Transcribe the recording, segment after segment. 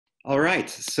All right,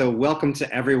 so welcome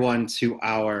to everyone to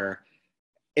our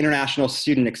International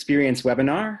Student Experience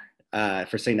webinar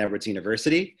for St. Edward's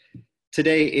University.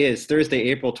 Today is Thursday,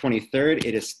 April 23rd.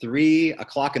 It is 3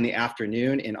 o'clock in the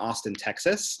afternoon in Austin,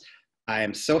 Texas. I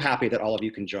am so happy that all of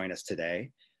you can join us today.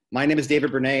 My name is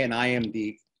David Bernay, and I am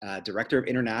the Director of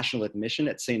International Admission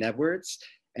at St. Edward's.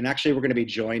 And actually, we're going to be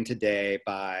joined today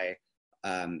by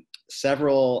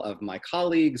several of my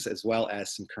colleagues, as well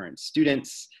as some current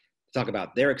students, talk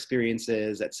about their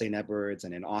experiences at St. Edward's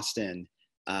and in Austin.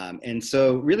 And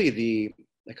so really the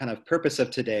kind of purpose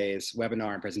of today's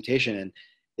webinar and presentation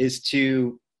is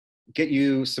to get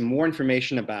you some more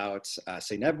information about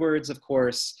St. Edward's, of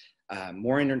course,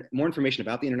 more information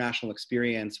about the international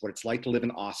experience, what it's like to live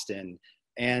in Austin,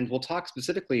 and we'll talk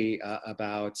specifically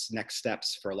about next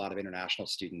steps for a lot of international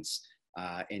students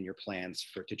in your plans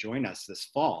to join us this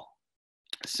fall.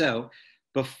 So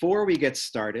before we get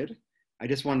started, I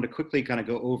just wanted to quickly kind of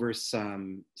go over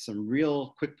some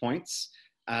real quick points.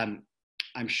 I'm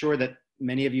sure that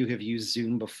many of you have used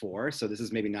Zoom before, so this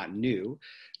is maybe not new,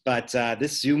 but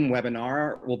this Zoom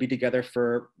webinar will be together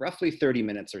for roughly 30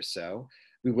 minutes or so.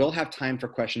 We will have time for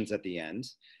questions at the end.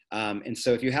 And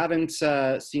so if you haven't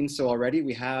seen so already,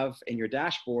 we have in your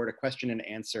dashboard a question and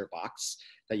answer box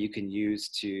that you can use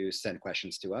to send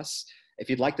questions to us.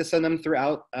 If you'd like to send them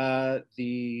throughout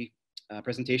the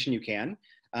presentation, you can.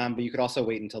 But you could also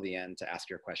wait until the end to ask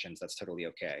your questions. That's totally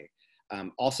okay.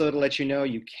 Also, to let you know,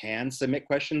 you can submit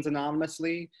questions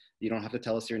anonymously. You don't have to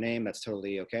tell us your name. That's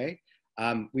totally okay.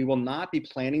 We will not be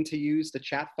planning to use the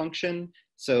chat function.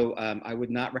 So I would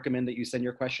not recommend that you send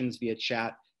your questions via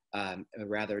chat.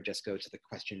 Rather, just go to the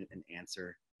question and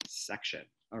answer section.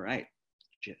 All right,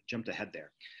 jumped ahead there.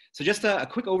 So just a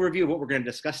quick overview of what we're going to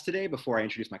discuss today before I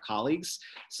introduce my colleagues.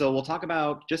 So we'll talk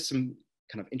about just some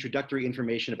kind of introductory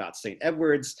information about St.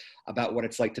 Edward's, about what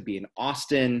it's like to be in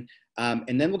Austin,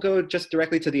 and then we'll go just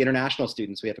directly to the international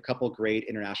students. We have a couple great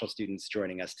international students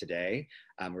joining us today.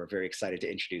 We're very excited to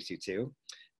introduce you to.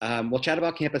 We'll chat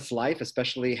about campus life,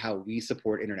 especially how we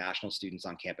support international students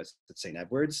on campus at St.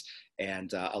 Edward's,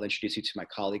 and I'll introduce you to my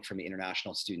colleague from the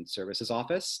International Student Services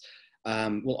Office.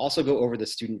 We'll also go over the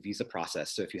student visa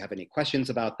process, so if you have any questions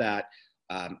about that,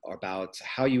 or about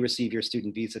how you receive your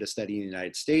student visa to study in the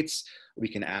United States, we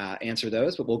can answer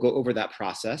those, but we'll go over that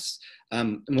process.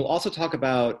 And we'll also talk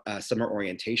about summer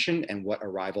orientation and what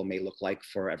arrival may look like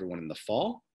for everyone in the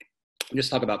fall. And just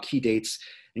talk about key dates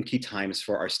and key times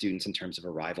for our students in terms of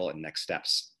arrival and next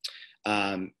steps.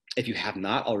 If you have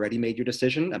not already made your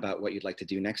decision about what you'd like to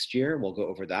do next year, we'll go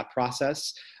over that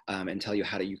process and tell you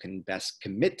how you can best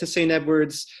commit to St.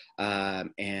 Edward's,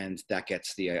 and that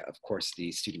gets of course, the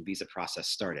student visa process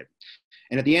started.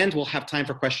 And at the end, we'll have time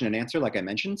for question and answer, like I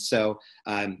mentioned. So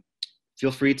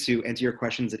feel free to enter your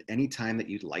questions at any time that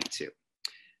you'd like to.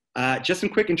 Just some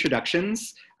quick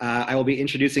introductions. I will be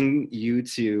introducing you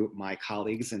to my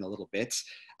colleagues in a little bit,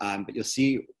 but you'll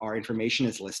see our information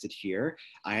is listed here.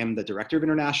 I am the Director of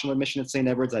International Admission at St.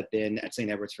 Edward's. I've been at St.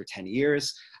 Edward's for 10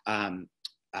 years.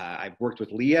 I've worked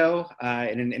with Leo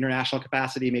in an international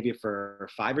capacity maybe for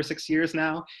 5 or 6 years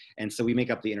now. And so we make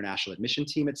up the international admission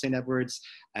team at St. Edward's.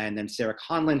 And then Sarah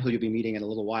Conlon, who you'll be meeting in a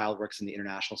little while, works in the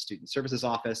International Student Services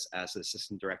Office as the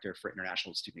Assistant Director for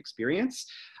International Student Experience.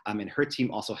 And her team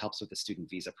also helps with the student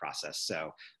visa process.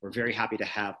 So we're very happy to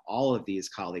have all of these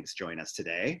colleagues join us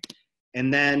today.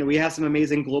 And then we have some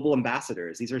amazing global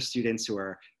ambassadors. These are students who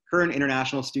are current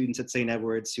international students at St.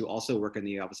 Edward's who also work in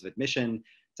the Office of Admission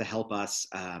to help us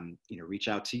reach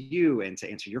out to you and to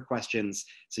answer your questions.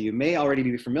 So you may already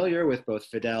be familiar with both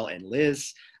Phydel and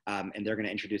Liz, and they're going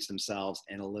to introduce themselves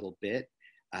in a little bit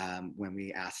when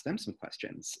we ask them some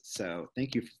questions. So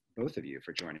thank you, both of you,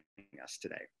 for joining us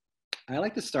today. I'd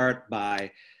like to start by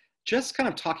just kind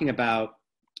of talking about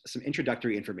some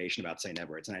introductory information about St.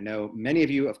 Edward's. And I know many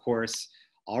of you, of course,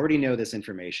 already know this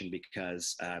information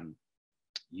because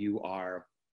you are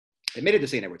admitted to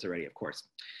St. Edward's already, of course.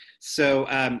 So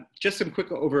just some quick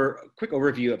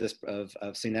overview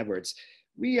of St. Edward's.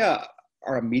 We are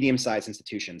a medium-sized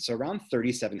institution, so around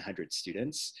 3,700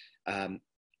 students.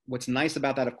 What's nice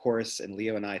about that, of course, and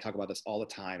Leo and I talk about this all the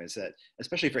time, is that,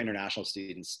 especially for international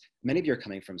students, many of you are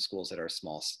coming from schools that are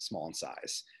small in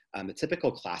size. The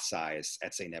typical class size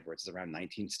at St. Edward's is around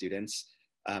 19 students.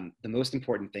 The most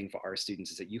important thing for our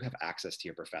students is that you have access to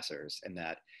your professors, and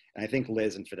I think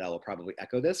Liz and Phydel will probably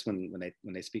echo this when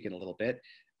they speak in a little bit,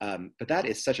 but that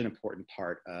is such an important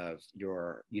part of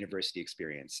your university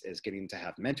experience, is getting to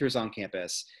have mentors on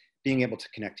campus, being able to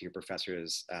connect to your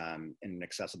professors in an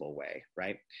accessible way,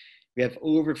 right? We have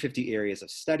over 50 areas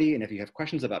of study, and if you have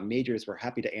questions about majors, we're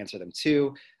happy to answer them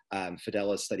too.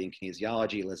 Phydel is studying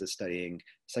kinesiology, Liz is studying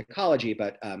psychology,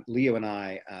 but Leo and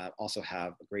I also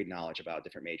have great knowledge about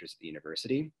different majors at the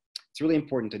university. It's really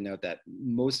important to note that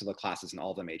most of the classes in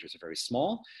all the majors are very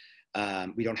small.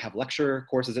 We don't have lecture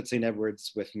courses at St.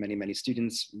 Edward's with many, many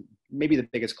students. Maybe the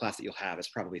biggest class that you'll have is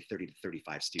probably 30 to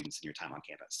 35 students in your time on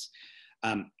campus.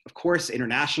 Of course,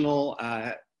 international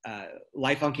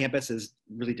life on campus is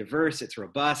really diverse, it's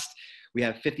robust. We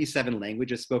have 57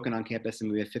 languages spoken on campus, and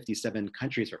we have 57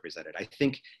 countries represented. I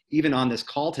think even on this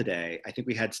call today, I think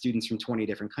we had students from 20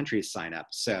 different countries sign up.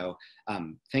 So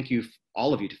thank you,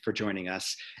 all of you, for joining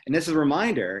us. And as a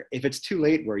reminder, if it's too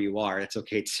late where you are, it's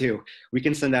okay too. We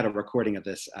can send out a recording of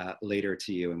this later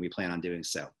to you, and we plan on doing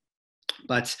so.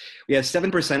 But we have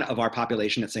 7% of our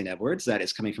population at St. Edward's that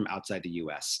is coming from outside the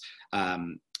US.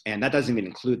 And that doesn't even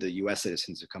include the US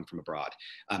citizens who come from abroad.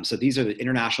 So these are the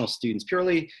international students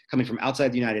purely coming from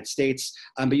outside the United States.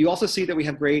 But you also see that we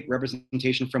have great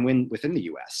representation from within the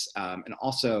US, and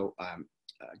also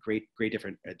great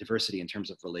different diversity in terms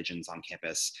of religions on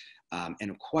campus,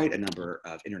 and quite a number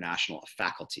of international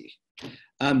faculty.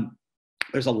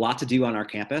 There's a lot to do on our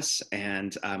campus,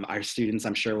 and our students,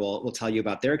 I'm sure, will tell you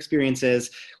about their experiences.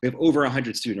 We have over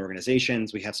 100 student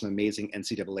organizations. We have some amazing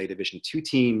NCAA Division II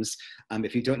teams.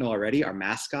 If you don't know already, our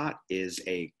mascot is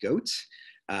a goat,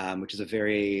 which is a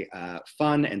very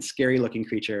fun and scary looking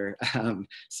creature.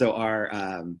 So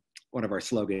one of our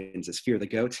slogans is "Fear the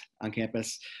Goat" on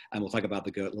campus. We'll talk about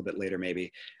the goat a little bit later,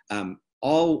 maybe.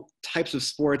 All types of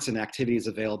sports and activities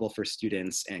available for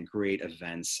students, and great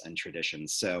events and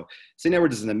traditions. So St.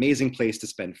 Edward's is an amazing place to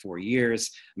spend 4 years.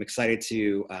 I'm excited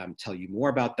to tell you more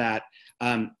about that.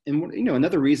 And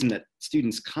another reason that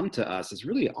students come to us is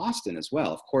really Austin as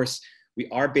well. Of course, we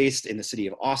are based in the city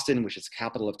of Austin, which is the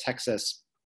capital of Texas.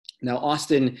 Now,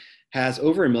 Austin has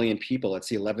over 1 million people. It's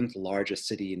the 11th largest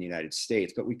city in the United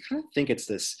States, but we kind of think it's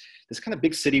this kind of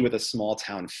big city with a small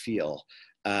town feel.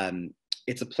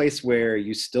 It's a place where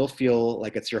you still feel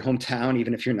like it's your hometown,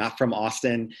 even if you're not from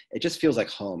Austin. It just feels like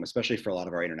home, especially for a lot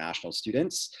of our international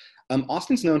students.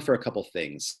 Austin's known for a couple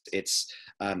things. It's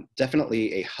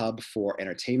definitely a hub for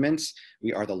entertainment.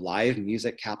 We are the live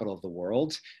music capital of the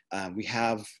world. We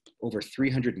have over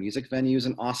 300 music venues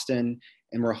in Austin,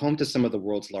 and we're home to some of the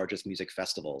world's largest music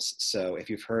festivals. So if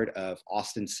you've heard of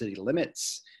Austin City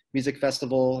Limits Music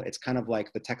Festival, it's kind of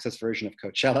like the Texas version of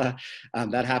Coachella.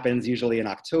 That happens usually in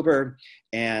October.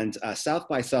 And South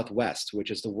by Southwest,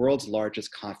 which is the world's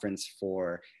largest conference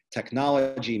for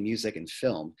technology, music, and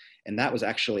film. And that was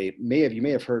actually, you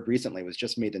may have heard recently, was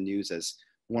just made the news as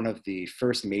one of the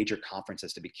first major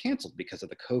conferences to be canceled because of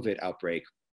the COVID outbreak,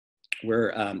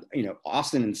 where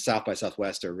Austin and South by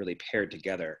Southwest are really paired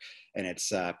together, and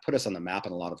it's put us on the map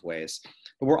in a lot of ways.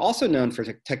 But we're also known for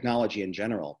technology in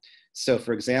general. So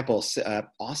for example,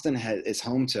 Austin is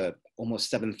home to almost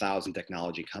 7,000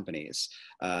 technology companies,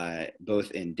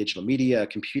 both in digital media,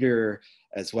 computer,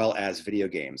 as well as video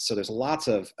games. So there's lots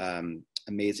of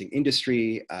amazing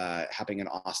industry happening in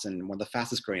Austin, one of the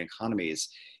fastest growing economies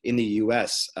in the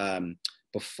US,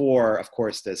 before, of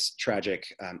course, this tragic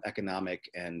economic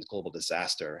and global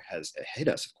disaster has hit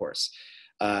us, of course.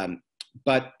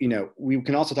 But we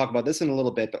can also talk about this in a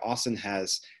little bit, but Austin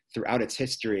has, throughout its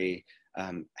history,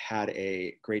 had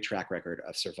a great track record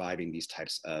of surviving these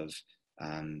types of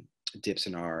dips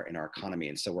in our economy.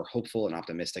 And so we're hopeful and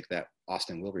optimistic that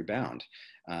Austin will rebound.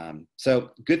 So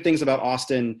good things about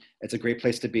Austin. It's a great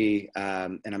place to be.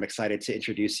 And I'm excited to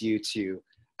introduce you to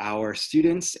our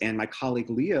students and my colleague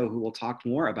Leo, who will talk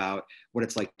more about what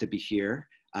it's like to be here.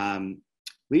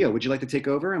 Leo, would you like to take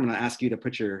over? I'm going to ask you to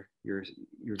put your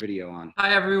video on.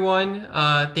 Hi, everyone.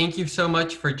 Thank you so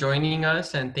much for joining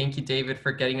us, and thank you, David,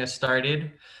 for getting us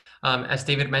started. As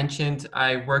David mentioned,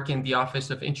 I work in the Office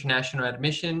of International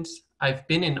Admissions. I've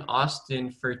been in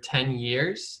Austin for 10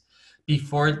 years.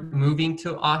 Before moving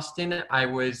to Austin, I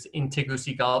was in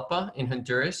Tegucigalpa in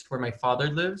Honduras, where my father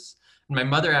lives. My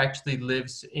mother actually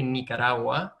lives in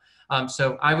Nicaragua.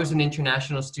 So I was an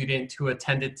international student who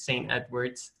attended St.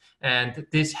 Edward's, and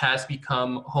this has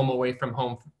become home away from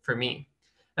home for me.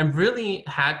 I'm really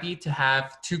happy to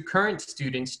have two current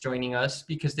students joining us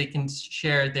because they can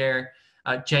share their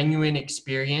genuine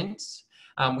experience.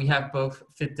 We have both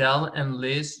Phydel and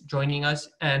Liz joining us,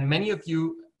 and many of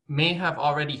you may have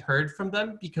already heard from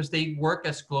them because they work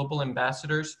as global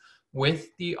ambassadors with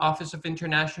the Office of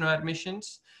International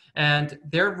Admissions. And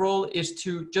their role is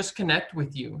to just connect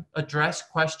with you, address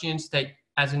questions that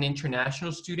as an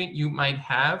international student you might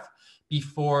have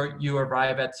before you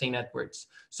arrive at St. Edward's.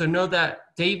 So know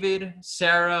that David,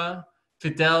 Sarah,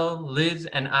 Phydel, Liz,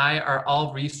 and I are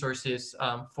all resources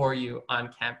for you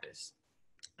on campus.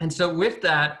 And so with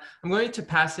that, I'm going to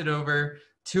pass it over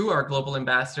to our global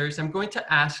ambassadors. I'm going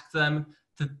to ask them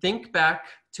to think back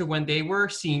to when they were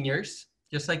seniors,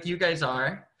 just like you guys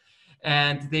are,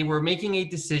 and they were making a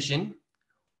decision.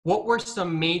 What were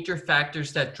some major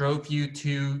factors that drove you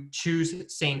to choose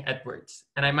St. Edward's?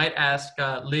 And I might ask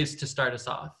Liz to start us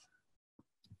off.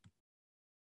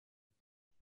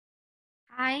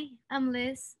 Hi, I'm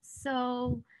Liz.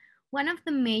 So one of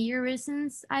the major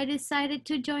reasons I decided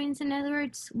to join St.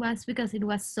 Edward's was because it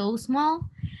was so small,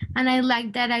 and I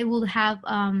liked that I would have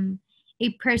a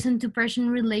person-to-person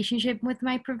relationship with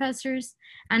my professors,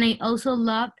 and I also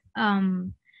loved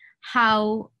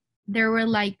how there were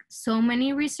like so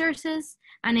many resources,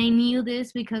 and I knew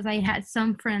this because I had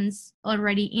some friends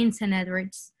already in St.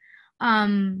 Edward's.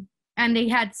 And they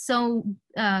had so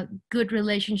good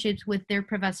relationships with their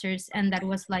professors, and that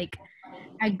was like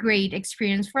a great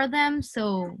experience for them.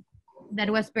 So that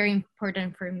was very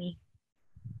important for me.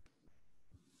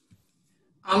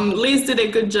 Liz did a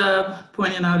good job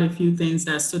pointing out a few things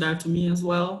that stood out to me as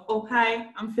well. Oh, hi,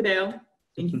 I'm Phydel.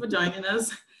 Thank you for joining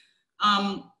us.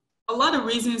 A lot of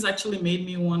reasons actually made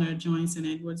me want to join St.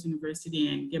 Edward's University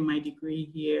and get my degree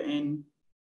here. And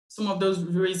some of those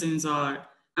reasons are,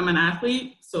 I'm an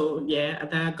athlete, so yeah,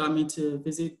 that got me to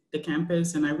visit the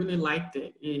campus, and I really liked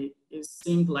it. It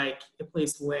seemed like a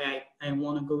place where I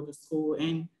want to go to school,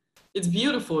 and it's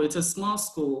beautiful. It's a small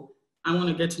school. I want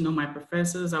to get to know my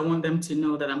professors. I want them to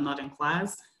know that I'm not in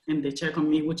class, and they check on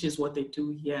me, which is what they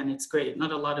do here, and it's great.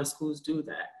 Not a lot of schools do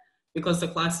that because the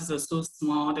classes are so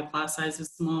small, the class size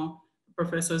is small.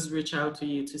 Professors reach out to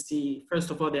you to see,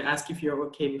 first of all, they ask if you're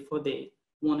okay before they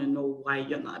want to know why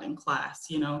you're not in class,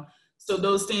 you know? So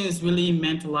those things really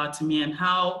meant a lot to me, and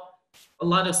how a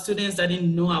lot of students that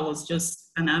didn't know I was just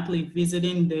an athlete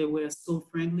visiting, they were so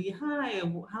friendly. Hi,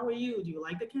 how are you? Do you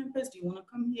like the campus? Do you want to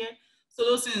come here? So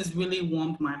those things really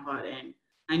warmed my heart, and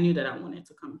I knew that I wanted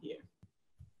to come here.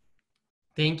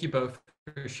 Thank you both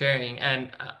for sharing.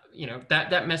 And you know,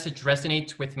 that message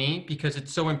resonates with me because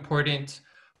it's so important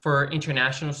for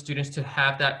international students to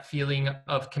have that feeling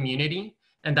of community.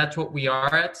 And that's what we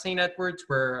are at St. Edward's.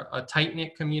 We're a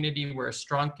tight-knit community, we're a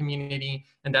strong community,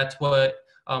 and that's what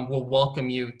will welcome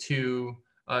you to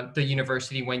the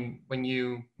university when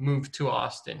you move to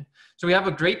Austin. So we have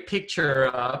a great picture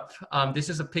up. This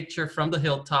is a picture from the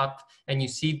Hilltop, and you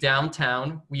see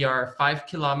downtown. We are 5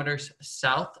 kilometers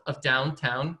south of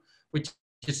downtown, which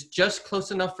is just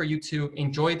close enough for you to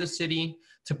enjoy the city,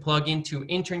 to plug into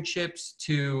internships,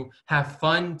 to have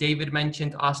fun. David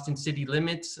mentioned Austin City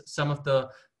Limits. Some of the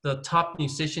top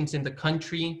musicians in the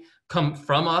country come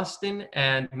from Austin,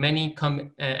 and many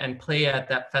come and play at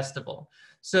that festival.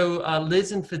 So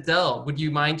Liz and Phydel, would you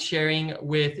mind sharing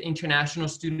with international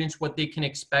students what they can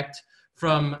expect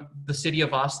from the city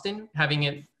of Austin, having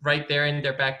it right there in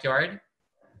their backyard?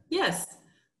 Yes,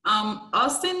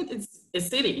 Austin is a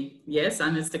city, yes,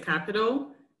 and it's the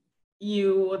capital.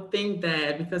 You would think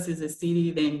that because it's a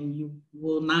city, then you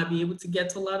will not be able to get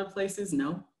to a lot of places.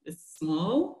 No, it's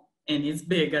small and it's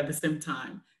big at the same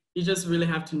time. You just really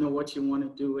have to know what you want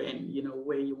to do and you know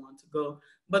where you want to go.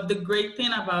 But the great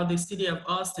thing about the city of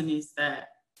Austin is that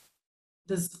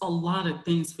there's a lot of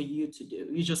things for you to do.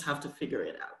 You just have to figure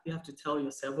it out. You have to tell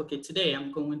yourself, okay, today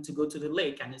I'm going to go to the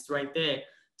lake and it's right there.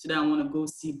 Today I want to go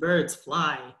see birds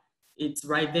fly. It's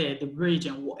right there, the bridge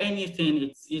and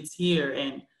anything, it's here.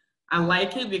 And I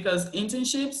like it because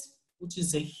internships, which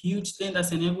is a huge thing that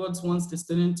St. Edward's wants the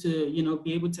student to, you know,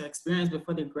 be able to experience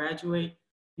before they graduate.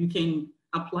 You can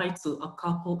apply to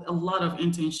a lot of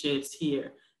internships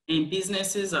here. And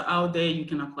businesses are out there, you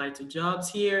can apply to jobs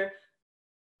here.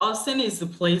 Austin is the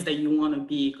place that you want to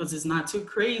be because it's not too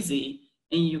crazy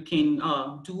and you can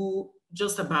do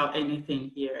just about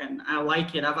anything here. And I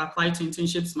like it. I've applied to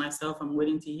internships myself. I'm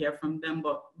waiting to hear from them,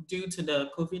 but due to the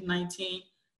COVID-19,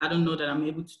 I don't know that I'm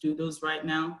able to do those right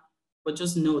now, but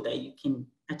just know that you can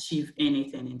achieve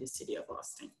anything in the city of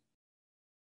Austin.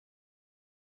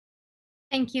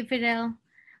 Thank you, Phydel.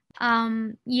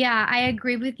 Yeah, I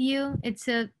agree with you. It's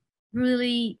a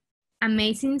really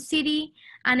amazing city,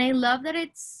 and I love that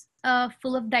it's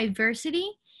full of diversity.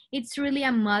 It's really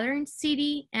a modern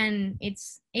city, and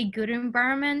it's a good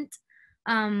environment.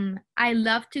 I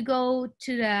love to go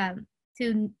to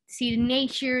see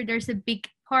nature. There's a big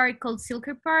park called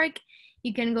Silker Park.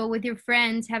 You can go with your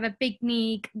friends, have a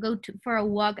picnic, for a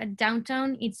walk at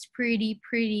downtown. It's pretty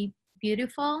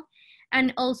beautiful.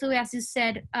 And also, as you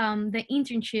said, the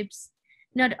internships,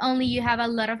 not only you have a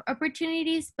lot of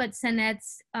opportunities, but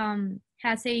Senet's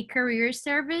has a career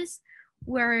service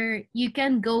where you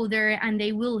can go there and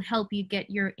they will help you get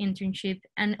your internship.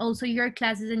 And also your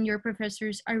classes and your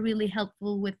professors are really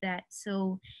helpful with that.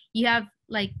 So you have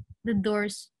like the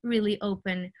doors really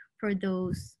open for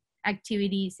those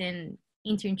activities and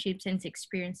internships and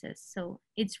experiences. So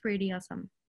it's pretty awesome.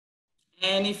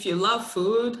 And if you love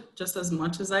food just as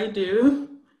much as I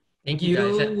do, thank you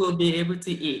guys. You will be able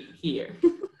to eat here.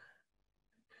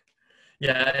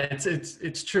 Yeah,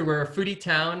 it's true. We're a foodie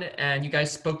town, and you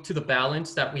guys spoke to the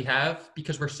balance that we have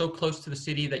because we're so close to the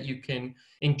city that you can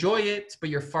enjoy it, but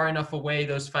you're far enough away.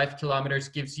 Those 5 kilometers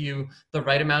gives you the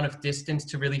right amount of distance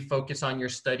to really focus on your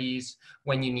studies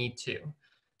when you need to.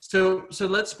 So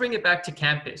let's bring it back to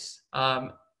campus.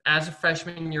 As a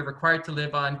freshman, you're required to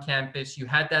live on campus. You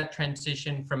had that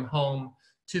transition from home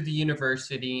to the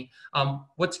university.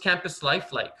 What's campus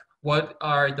life like? What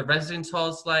are the residence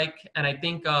halls like? And I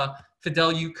think,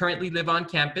 Phydel, you currently live on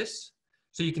campus.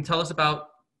 So you can tell us about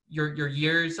your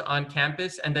years on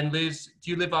campus. And then Liz,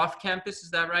 do you live off campus? Is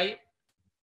that right?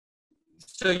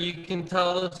 So you can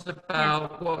tell us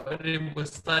about what it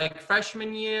was like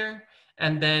freshman year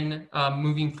and then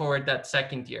moving forward that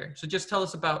second year. So just tell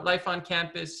us about life on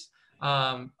campus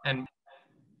and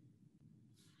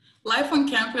life on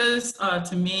campus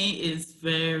to me is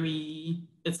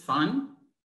it's fun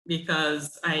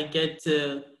because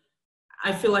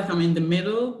I feel like I'm in the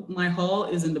middle. My hall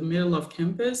is in the middle of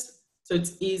campus. So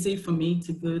it's easy for me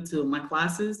to go to my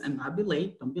classes and not be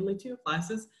late. Don't be late to your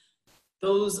classes.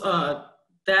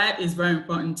 That is very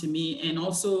important to me. And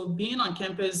also being on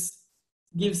campus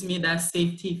gives me that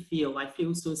safety feel. I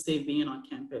feel so safe being on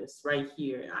campus right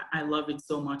here. I love it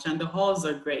so much. And the halls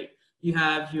are great. You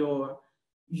have your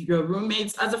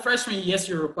roommates. As a freshman, yes,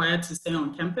 you're required to stay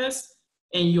on campus,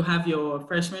 and you have your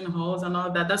freshman halls and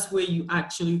all that. That's where you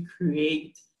actually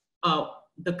create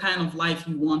the kind of life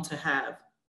you want to have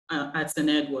at St.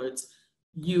 Edward's.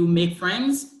 You make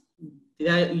friends,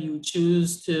 that you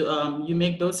choose to, you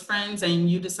make those friends and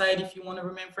you decide if you want to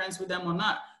remain friends with them or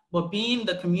not. But being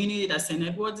the community that St.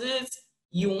 Edward's is,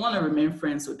 you want to remain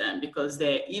friends with them because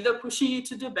they're either pushing you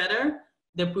to do better,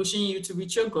 they're pushing you to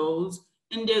reach your goals,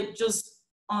 and they're just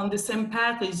on the same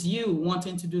path as you,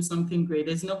 wanting to do something great.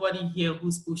 There's nobody here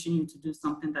who's pushing you to do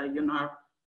something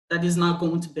that is not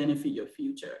going to benefit your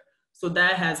future. So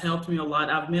that has helped me a lot.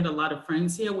 I've made a lot of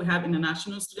friends here. We have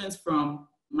international students from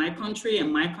my country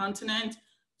and my continent.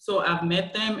 So I've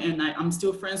met them and I'm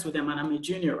still friends with them, and I'm a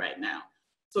junior right now.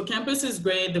 So campus is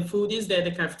great. The food is there,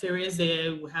 the cafeteria is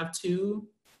there. We have 2.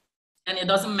 And it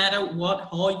doesn't matter what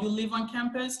hall you live on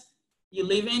campus, you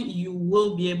live in, you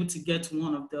will be able to get to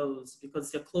one of those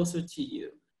because they're closer to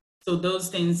you. So those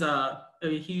things are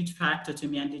a huge factor to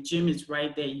me. And the gym is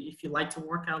right there. If you like to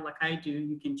work out like I do,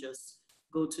 you can just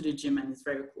go to the gym and it's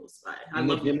very close by. And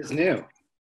the gym is new.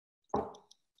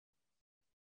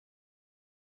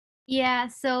 Yeah,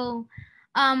 so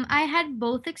I had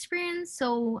both experience.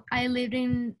 So I lived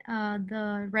in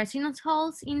the residence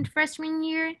halls in freshman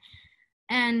year,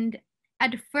 and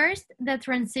at first the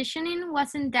transitioning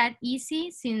wasn't that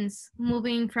easy since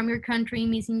moving from your country,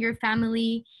 missing your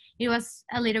family, it was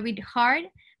a little bit hard,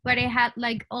 but I had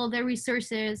like all the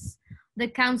resources, the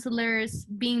counselors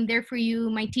being there for you,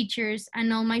 my teachers,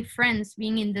 and all my friends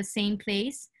being in the same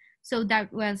place. So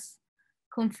that was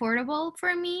comfortable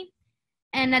for me.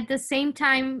 And at the same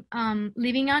time,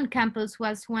 living on campus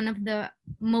was one of the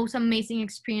most amazing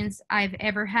experience I've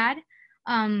ever had.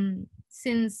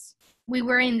 Since we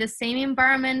were in the same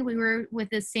environment, we were with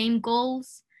the same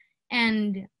goals,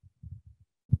 and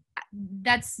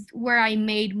that's where I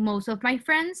made most of my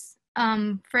friends.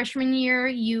 Freshman year,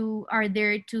 you are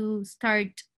there to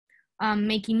start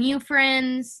making new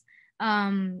friends.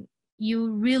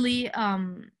 You really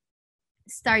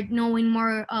start knowing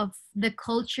more of the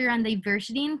culture and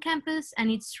diversity in campus,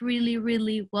 and it's really,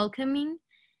 really welcoming.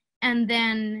 And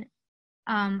then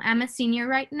I'm a senior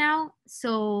right now,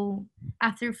 so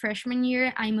after freshman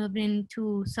year, I moved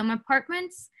into some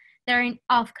apartments that are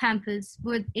off campus,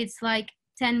 but it's like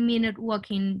 10-minute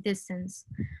walking distance.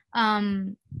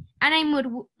 And I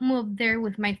moved there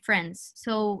with my friends,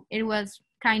 so it was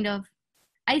kind of,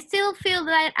 I still feel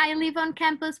that I live on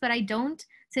campus, but I don't,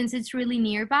 since it's really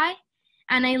nearby.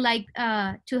 And I like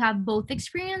to have both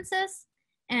experiences,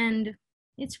 and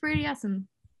it's pretty awesome.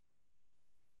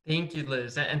 Thank you,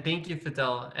 Liz, and thank you,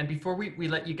 Phydel. And before we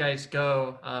let you guys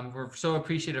go, we're so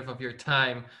appreciative of your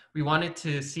time. We wanted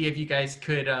to see if you guys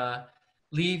could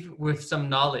leave with some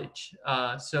knowledge.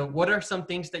 So what are some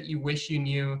things that you wish you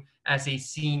knew as a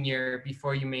senior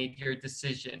before you made your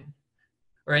decision?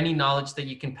 or any knowledge that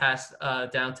you can pass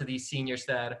down to these seniors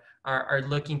that are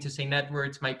looking to St.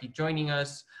 Edward's, might be joining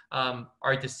us,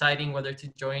 are deciding whether to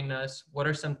join us? What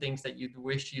are some things that you'd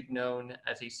wish you'd known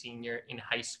as a senior in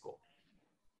high school?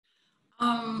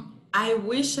 I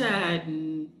wish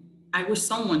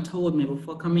someone told me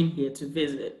before coming here to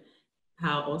visit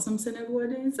how awesome St.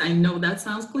 Edward is. I know that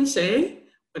sounds cliche,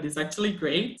 but it's actually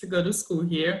great to go to school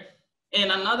here. And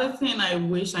another thing I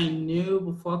wish I knew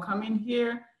before coming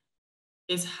here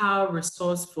is how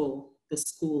resourceful the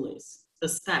school is, the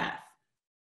staff,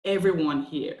 everyone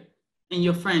here, and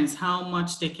your friends, how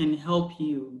much they can help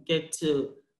you get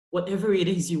to whatever it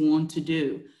is you want to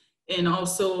do. And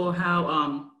also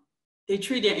how they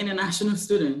treat their international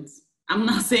students. I'm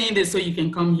not saying this so you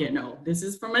can come here. No, this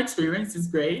is from experience. It's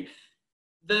great.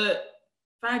 The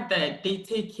fact that they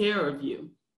take care of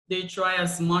you, they try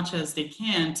as much as they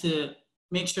can to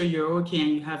make sure you're okay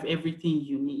and you have everything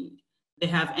you need. They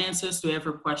have answers to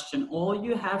every question. All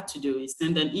you have to do is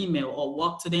send an email or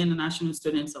walk to the International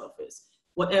Students Office.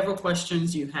 Whatever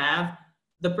questions you have,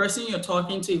 the person you're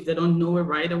talking to, if they don't know it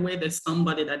right away, there's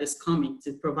somebody that is coming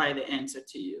to provide the answer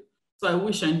to you. So I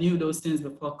wish I knew those things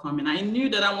before coming. I knew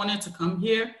that I wanted to come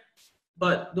here,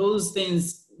 but those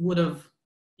things would have,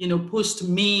 pushed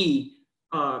me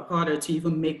harder to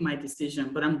even make my decision.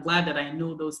 But I'm glad that I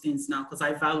know those things now because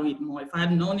I value it more. If I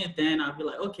had known it then, I'd be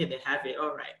like, okay, they have it,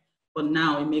 all right. But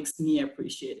now it makes me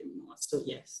appreciate it more. So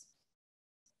yes.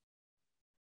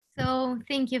 So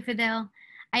thank you, Phydel.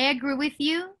 I agree with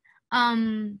you.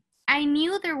 I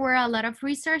knew there were a lot of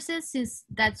resources since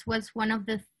that was one of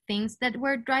the things that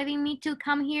were driving me to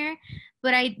come here,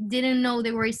 but I didn't know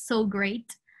they were so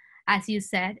great, as you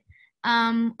said.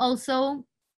 Also,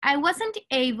 I wasn't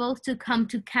able to come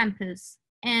to campus,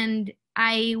 and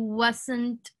the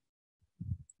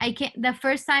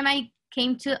first time I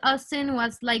came to Austin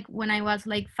was like when I was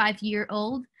like 5 years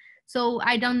old. So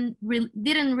I didn't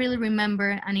really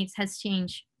remember, and it has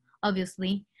changed,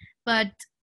 obviously. But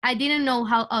I didn't know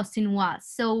how Austin was.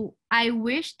 So I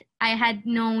wished I had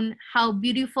known how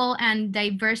beautiful and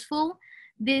diverseful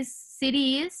this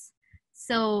city is.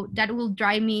 So that will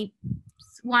drive me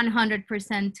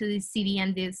 100% to this city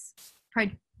and this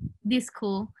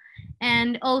school.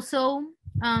 And also,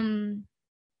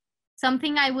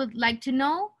 something I would like to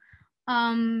know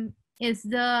is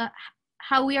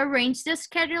how we arrange the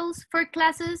schedules for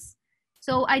classes.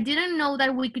 So I didn't know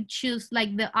that we could choose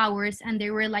like the hours and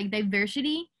there were like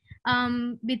diversity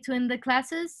between the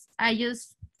classes. I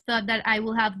just thought that I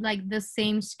will have like the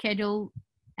same schedule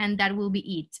and that will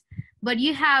be it. But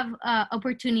you have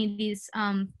opportunities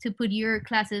to put your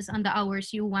classes on the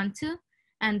hours you want to,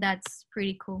 and that's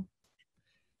pretty cool.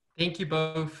 Thank you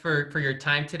both for your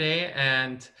time today.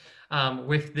 And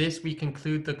with this, we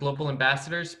conclude the Global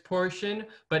Ambassadors portion,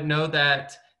 but know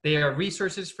that they are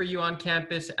resources for you on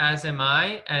campus, as am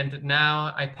I. And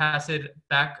now I pass it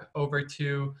back over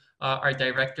to our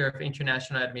Director of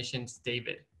International Admissions,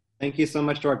 David. Thank you so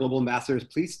much to our Global Ambassadors.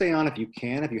 Please stay on if you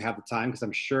can, if you have the time, because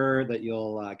I'm sure that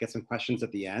you'll get some questions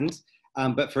at the end.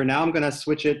 But for now, I'm going to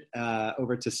switch it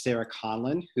over to Sarah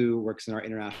Conlon, who works in our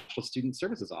International Student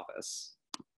Services Office.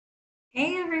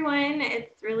 Hey everyone,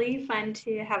 it's really fun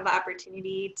to have the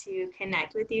opportunity to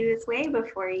connect with you this way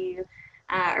before you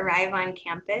arrive on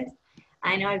campus.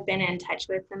 I know I've been in touch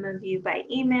with some of you by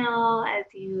email as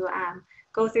you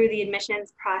go through the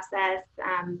admissions process.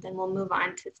 Then we'll move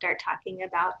on to start talking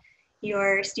about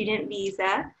your student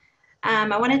visa.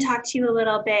 I want to talk to you a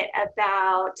little bit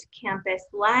about campus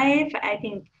life. I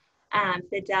think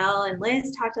Phydel and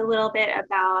Liz talked a little bit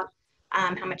about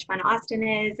how much fun Austin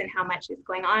is and how much is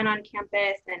going on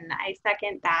campus. And I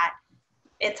second that.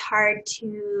 It's hard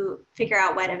to figure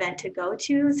out what event to go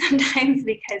to sometimes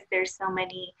because there's so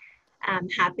many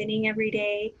happening every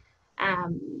day.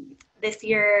 This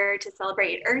year, to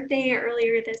celebrate Earth Day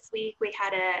earlier this week, we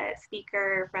had a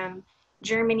speaker from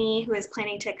Germany who is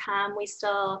planning to come. We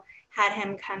still had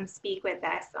him come speak with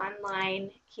us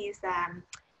online. He's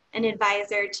an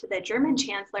advisor to the German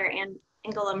Chancellor,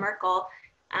 Angela Merkel,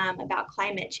 about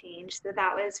climate change. So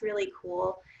that was really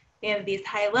cool. We have these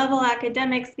high-level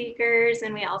academic speakers,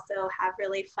 and we also have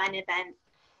really fun events.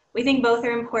 We think both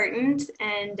are important,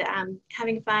 and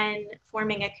having fun,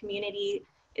 forming a community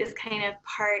is kind of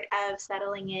part of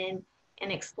settling in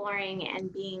and exploring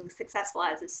and being successful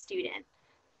as a student.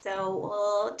 So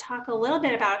we'll talk a little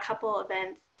bit about a couple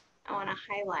events I want to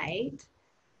highlight.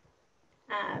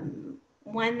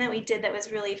 One that we did that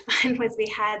was really fun was we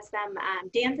had some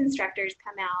dance instructors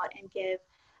come out and give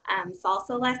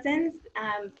salsa lessons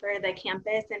for the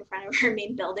campus in front of our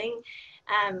main building.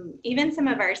 Even some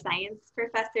of our science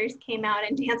professors came out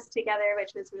and danced together,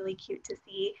 which was really cute to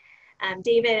see.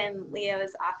 David and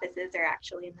Leo's offices are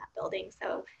actually in that building,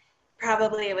 so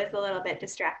probably it was a little bit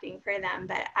distracting for them,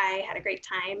 but I had a great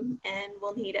time and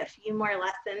will need a few more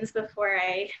lessons before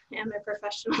I am a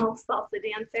professional salsa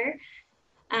dancer.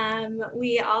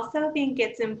 We also think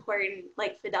it's important,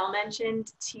 like Phydel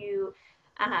mentioned, to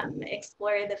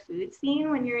explore the food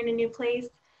scene when you're in a new place.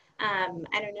 I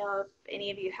don't know if any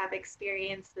of you have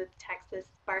experience with Texas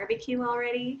barbecue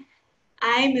already.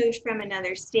 I moved from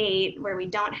another state where we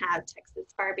don't have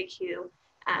Texas barbecue.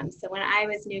 So when I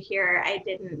was new here, I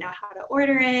didn't know how to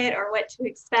order it or what to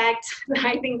expect.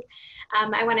 I think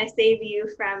I want to save you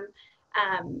from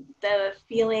the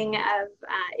feeling of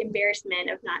embarrassment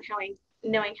of not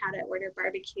knowing how to order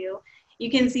barbecue. You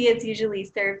can see it's usually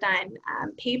served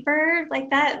on paper like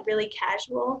that, really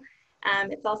casual.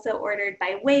 It's also ordered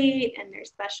by weight, and there's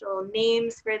special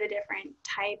names for the different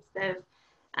types of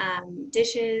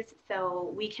dishes.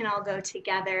 So we can all go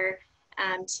together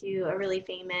to a really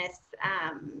famous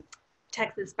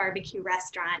Texas barbecue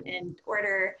restaurant and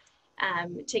order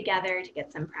together to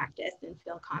get some practice and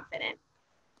feel confident.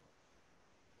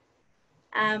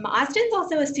 Austin's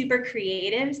also a super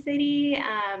creative city,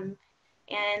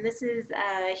 and this is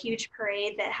a huge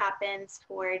parade that happens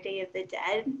for Day of the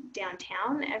Dead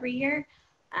downtown every year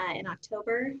in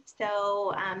October.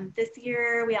 So this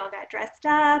year we all got dressed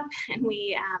up, and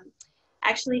we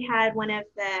actually had one of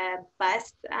the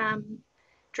bus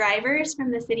drivers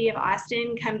from the city of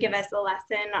Austin come give us a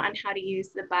lesson on how to use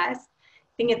the bus.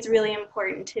 I think it's really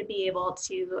important to be able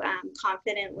to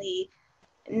confidently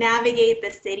navigate the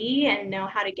city and know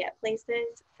how to get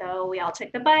places. So we all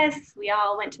took the bus, we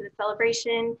all went to the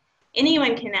celebration.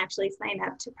 Anyone can actually sign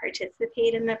up to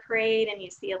participate in the parade, and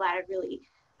you see a lot of really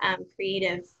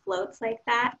creative floats like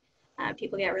that.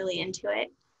 People get really into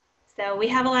it. So we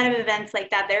have a lot of events like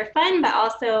that. They're fun, but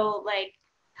also like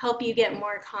help you get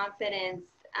more confidence,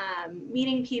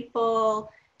 meeting people,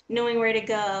 knowing where to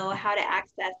go, how to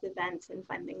access events and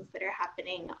fun things that are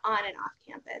happening on and off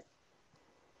campus.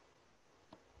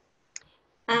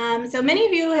 So many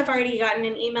of you have already gotten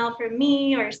an email from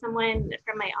me or someone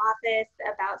from my office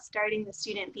about starting the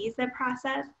student visa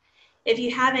process. If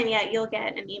you haven't yet, you'll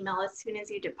get an email as soon as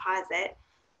you deposit.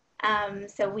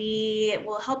 So we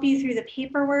will help you through the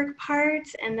paperwork part,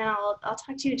 and then I'll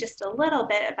talk to you just a little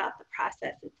bit about the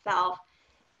process itself.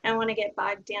 I don't want to get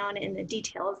bogged down in the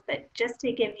details, but just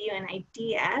to give you an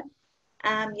idea,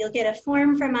 you'll get a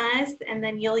form from us, and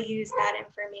then you'll use that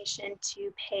information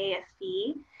to pay a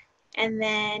fee. And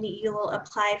then you'll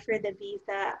apply for the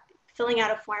visa, filling out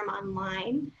a form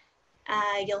online.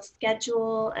 You'll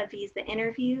schedule a visa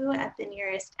interview at the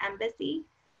nearest embassy.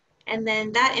 And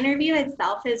then that interview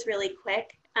itself is really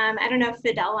quick. I don't know if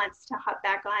Phydel wants to hop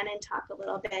back on and talk a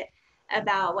little bit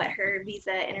about what her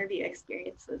visa interview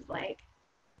experience was like.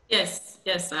 Yes,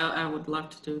 I would love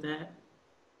to do that.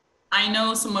 I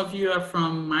know some of you are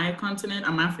from my continent.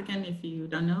 I'm African, if you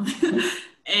don't know.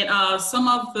 And some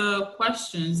of the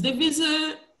questions,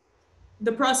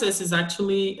 the process is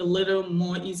actually a little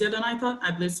more easier than I thought,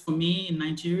 at least for me in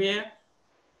Nigeria.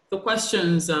 The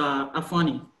questions are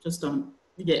funny, just don't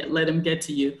let them get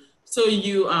to you. So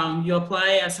you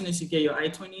apply as soon as you get your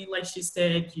I-20, like she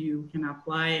said, you can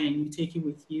apply and you take it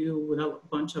with you with a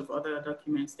bunch of other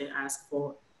documents they ask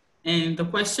for. And the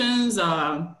questions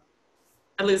are,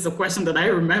 at least the question that I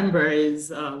remember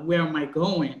is, where am I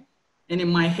going? And in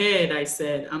my head, I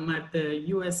said, I'm at the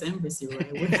US Embassy,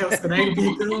 right? Where else could I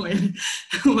be going?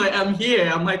 Like, I'm here,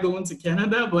 am I going to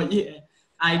Canada? But yeah,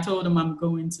 I told them I'm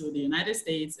going to the United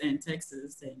States and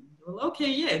Texas. And well, okay,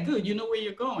 yeah, good, you know where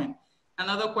you're going.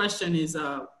 Another question is,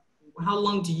 how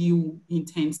long do you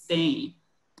intend staying?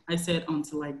 I said,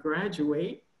 until I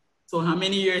graduate. So how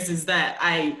many years is that?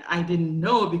 I didn't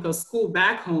know, because school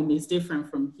back home is different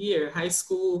from here. High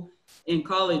school and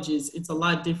colleges, it's a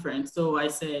lot different. So I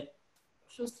said,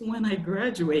 just when I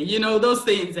graduate, you know, those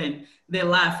things. And they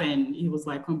laugh, and he was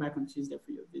like, come back on Tuesday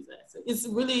for your visa. So it's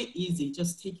really easy.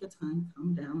 Just take your time,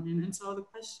 calm down, and answer all the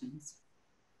questions.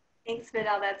 Thanks,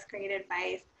 Phydel. That's great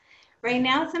advice. Right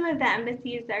now, some of the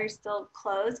embassies are still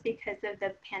closed because of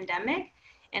the pandemic.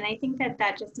 And I think that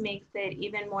that just makes it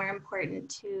even more important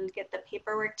to get the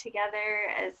paperwork together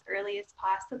as early as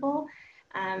possible.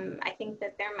 I think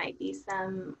that there might be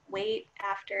some wait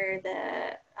after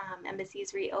the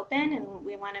embassies reopen, and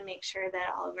we want to make sure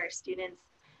that all of our students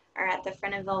are at the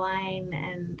front of the line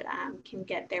and can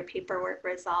get their paperwork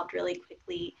resolved really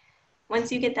quickly.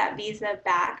 Once you get that visa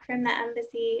back from the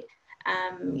embassy,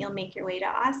 you'll make your way to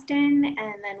Austin,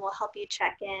 and then we'll help you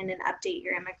check in and update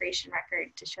your immigration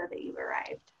record to show that you've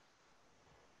arrived.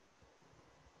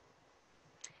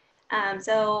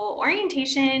 So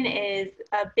orientation is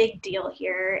a big deal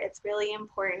here. It's really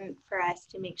important for us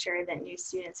to make sure that new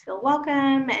students feel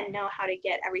welcome and know how to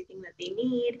get everything that they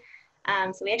need.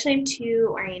 So we actually have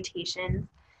 2 orientations.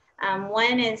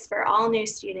 One is for all new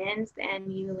students,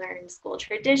 and you learn school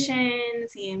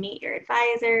traditions, you meet your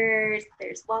advisors,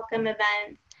 there's welcome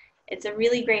events. It's a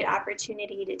really great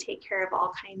opportunity to take care of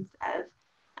all kinds of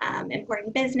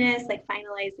important business, like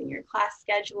finalizing your class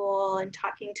schedule and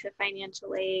talking to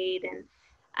financial aid,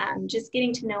 and just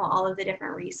getting to know all of the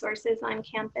different resources on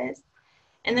campus.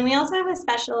 And then we also have a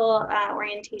special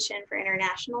orientation for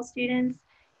international students,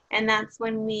 and that's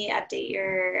when we update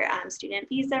your student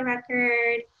visa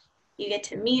record. You get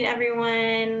to meet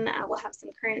everyone. We'll have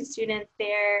some current students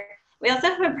there. We also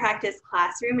have a practice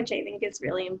classroom, which I think is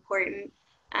really important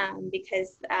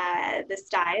because the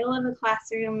style of a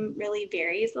classroom really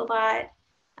varies a lot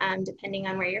depending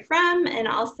on where you're from, and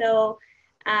also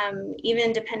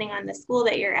even depending on the school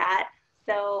that you're at.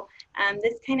 So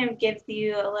this kind of gives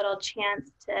you a little chance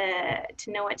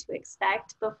to know what to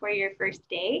expect before your first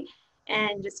day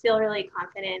and just feel really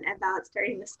confident about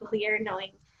starting the school year,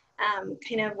 knowing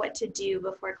kind of what to do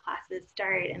before classes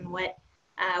start and what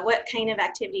kind of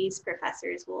activities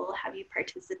professors will have you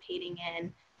participating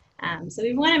in. So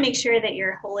we want to make sure that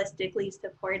you're holistically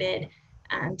supported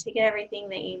to get everything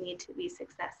that you need to be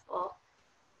successful.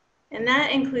 And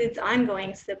that includes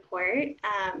ongoing support.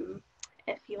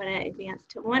 If you want to advance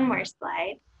to one more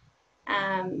slide,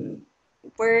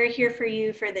 we're here for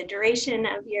you for the duration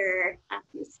of your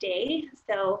stay.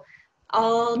 So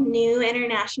all new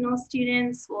international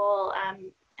students will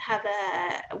have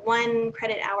a 1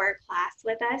 credit hour class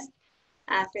with us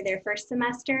for their first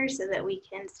semester so that we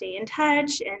can stay in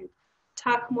touch and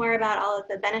talk more about all of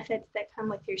the benefits that come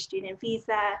with your student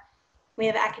visa. We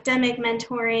have academic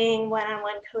mentoring,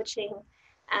 one-on-one coaching.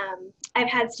 I've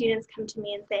had students come to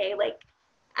me and say, like,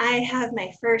 I have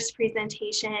my first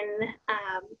presentation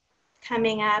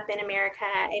coming up in America.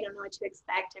 I don't know what to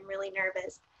expect. I'm really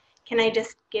nervous. Can I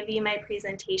just give you my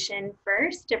presentation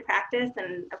first to practice?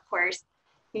 And of course,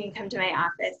 you can come to my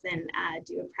office and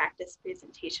do a practice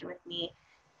presentation with me.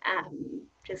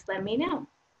 Just let me know.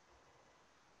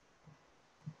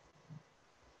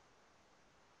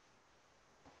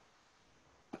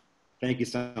 Thank you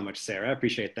so much, Sarah. I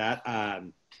appreciate that.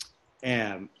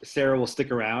 And Sarah will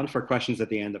stick around for questions at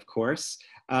the end, of course.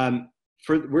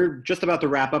 We're just about to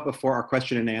wrap up before our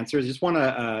question and answers. I just want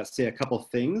to say a couple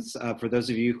things for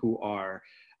those of you who are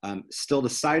still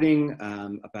deciding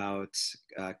about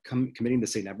committing to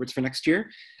St. Edward's for next year.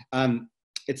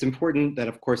 It's important that,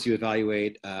 of course, you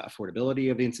evaluate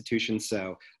affordability of the institution.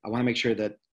 So I want to make sure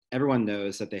that everyone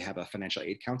knows that they have a financial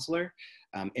aid counselor.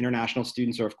 International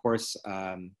students are, of course,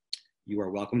 you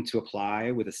are welcome to apply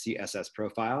with a CSS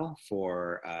profile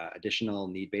for additional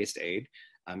need-based aid.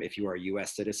 If you are a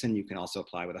US citizen, you can also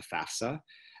apply with a FAFSA.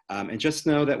 And just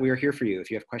know that we are here for you.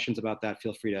 If you have questions about that,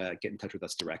 feel free to get in touch with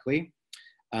us directly.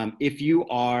 If you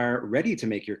are ready to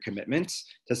make your commitment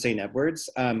to St. Edward's,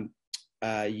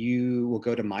 you will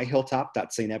go to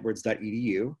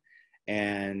myhilltop.stedwards.edu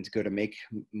and go to make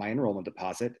my enrollment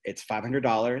deposit. It's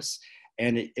 $500.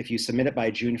 And if you submit it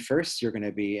by June 1st, you're going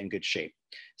to be in good shape.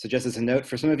 So just as a note,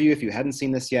 for some of you, if you hadn't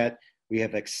seen this yet, we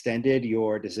have extended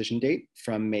your decision date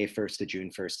from May 1st to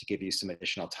June 1st to give you some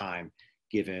additional time,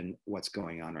 given what's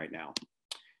going on right now.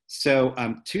 So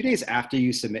 2 days after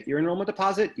you submit your enrollment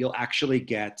deposit, you'll actually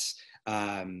get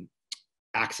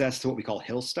access to what we call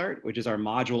Hill Start, which is our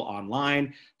module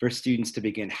online for students to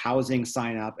begin housing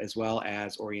sign up as well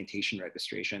as orientation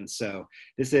registration. So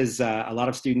this is a lot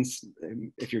of students,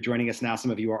 if you're joining us now,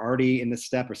 some of you are already in this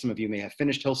step, or some of you may have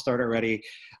finished Hill Start already,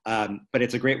 but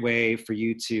it's a great way for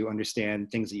you to understand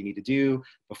things that you need to do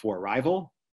before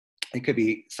arrival. It could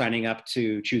be signing up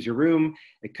to choose your room.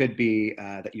 It could be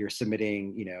that you're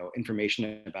submitting,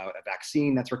 information about a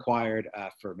vaccine that's required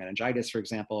for meningitis, for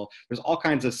example. There's all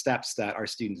kinds of steps that our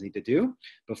students need to do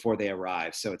before they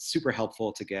arrive. So it's super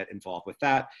helpful to get involved with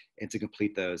that and to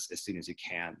complete those as soon as you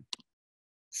can.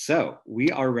 So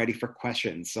we are ready for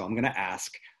questions. So I'm going to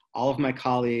ask all of my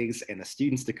colleagues and the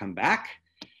students to come back.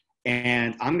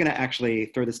 And I'm going to actually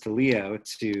throw this to Leo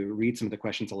to read some of the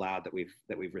questions aloud that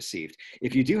we've received.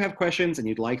 If you do have questions and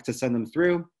you'd like to send them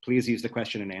through, please use the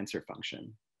question and answer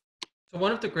function. So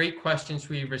one of the great questions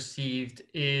we received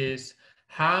is,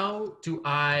 how do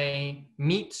I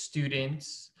meet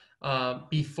students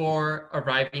before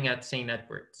arriving at St.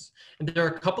 Edward's? And there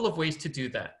are a couple of ways to do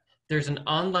that. There's an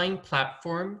online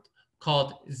platform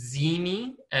called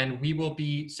Zeeme, and we will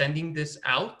be sending this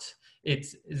out.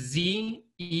 It's ZEEME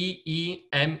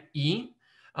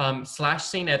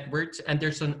 /St. Edward's, and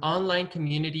there's an online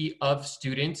community of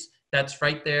students That's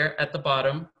right there at the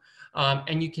bottom.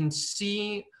 And you can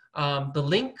see the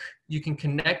link. You can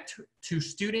connect to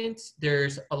students.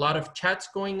 There's a lot of chats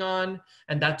going on,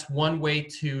 and that's one way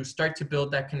to start to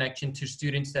build that connection to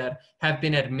students that have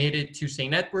been admitted to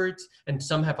St. Edward's, and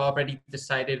some have already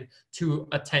decided to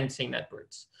attend St.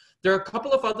 Edward's. There are a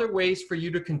couple of other ways for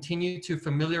you to continue to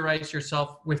familiarize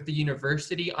yourself with the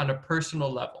university on a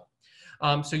personal level.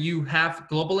 So you have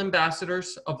global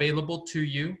ambassadors available to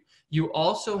you. You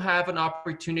also have an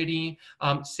opportunity,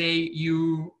 say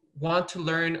you want to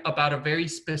learn about a very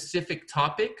specific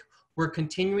topic. We're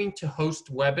continuing to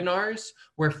host webinars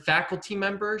where faculty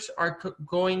members are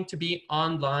going to be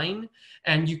online,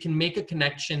 and you can make a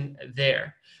connection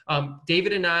there.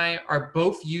 David and I are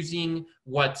both using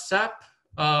WhatsApp.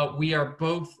 We are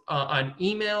both on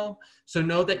email. So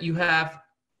know that you have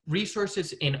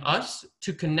resources in us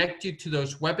to connect you to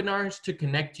those webinars, to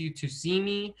connect you to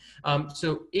Zini.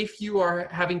 So if you are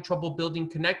having trouble building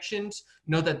connections,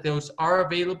 know that those are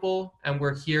available, and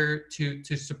we're here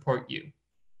to support you.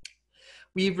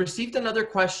 We've received another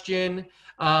question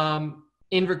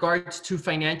in regards to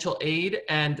financial aid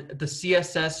and the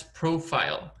CSS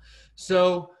profile.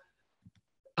 So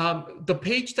the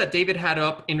page that David had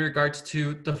up in regards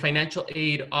to the financial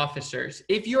aid officers,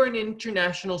 if you're an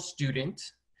international student,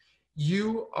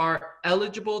 you are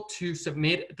eligible to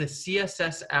submit the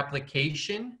CSS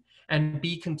application and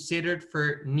be considered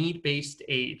for need-based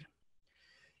aid.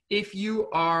 If you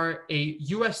are a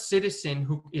US citizen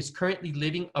who is currently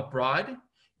living abroad,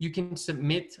 you can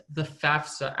submit the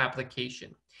FAFSA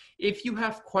application. If you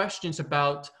have questions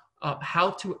about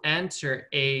how to answer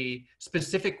a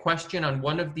specific question on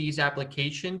one of these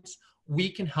applications, we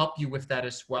can help you with that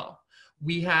as well.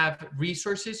 We have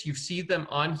resources, you see them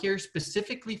on here,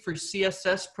 specifically for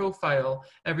CSS profile.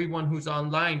 Everyone who's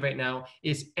online right now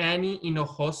is Annie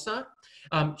Hinojosa.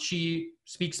 She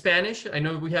speaks Spanish. I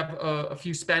know we have a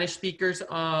few Spanish speakers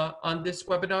on this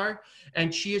webinar,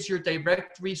 and she is your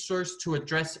direct resource to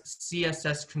address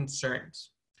CSS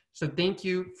concerns. So thank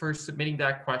you for submitting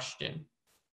that question.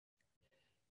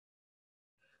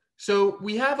 So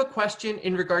we have a question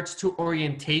in regards to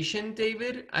orientation,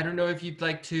 David. I don't know if you'd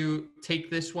like to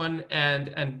take this one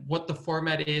and what the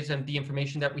format is and the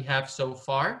information that we have so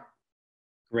far.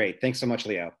 Great, thanks so much,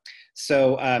 Leo.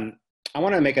 So I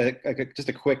want to make just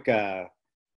a quick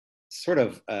sort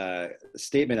of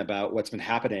statement about what's been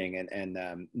happening,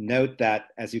 and note that,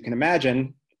 as you can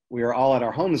imagine, we are all at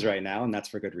our homes right now, and that's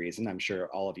for good reason. I'm sure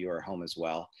all of you are home as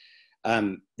well.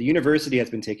 The university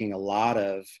has been taking a lot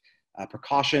of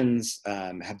precautions,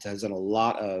 has done a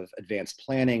lot of advanced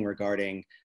planning regarding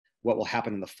what will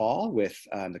happen in the fall with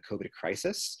the COVID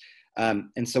crisis.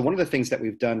 And so one of the things that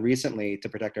we've done recently to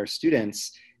protect our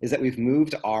students is that we've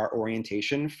moved our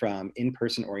orientation from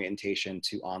in-person orientation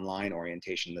to online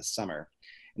orientation this summer.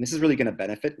 And this is really going to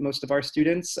benefit most of our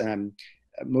students.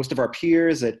 Most of our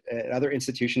peers at other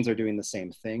institutions are doing the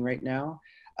same thing right now.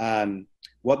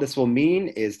 What this will mean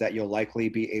is that you'll likely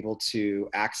be able to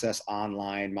access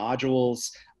online modules,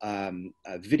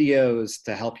 videos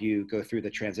to help you go through the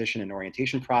transition and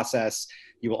orientation process.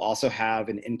 You will also have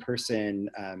an in-person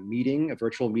meeting, a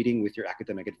virtual meeting with your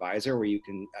academic advisor where you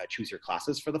can choose your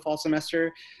classes for the fall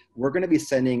semester. We're going to be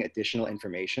sending additional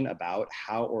information about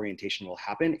how orientation will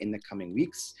happen in the coming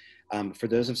weeks. For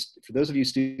those of you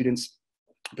students,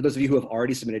 for those of you who have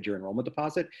already submitted your enrollment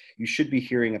deposit, you should be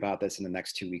hearing about this in the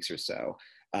next 2 weeks or so.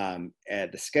 And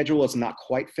the schedule is not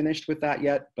quite finished with that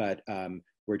yet, but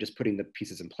we're just putting the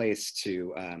pieces in place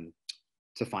to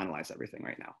finalize everything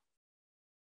right now.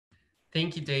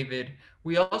 Thank you, David.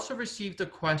 We also received a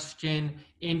question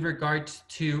in regards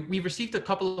to, we received a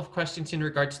couple of questions in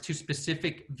regards to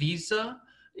specific visa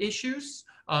issues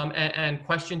and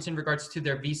questions in regards to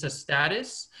their visa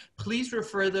status. Please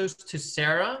refer those to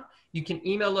Sarah. You can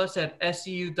email us at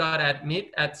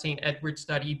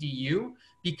seu.admit@stedwards.edu.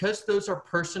 Because those are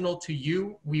personal to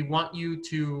you, we want you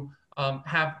to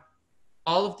have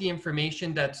all of the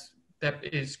information that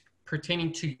is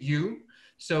pertaining to you.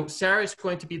 So Sarah is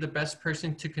going to be the best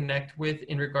person to connect with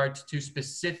in regards to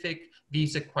specific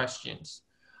visa questions.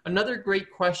 Another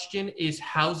great question is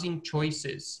housing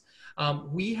choices.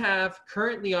 We have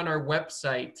currently on our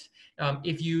website,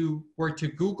 if you were to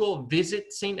Google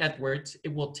Visit St. Edward's,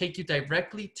 it will take you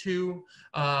directly to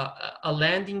a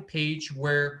landing page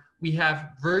where we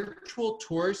have virtual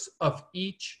tours of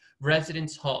each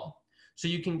residence hall. So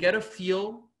you can get a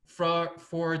feel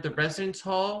for the residence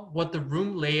hall, what the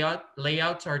room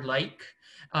layouts are like,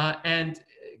 and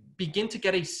begin to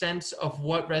get a sense of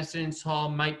what residence hall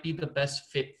might be the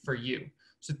best fit for you.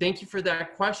 So thank you for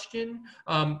that question.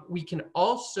 We can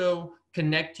also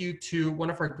connect you to one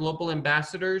of our global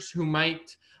ambassadors who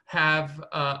might have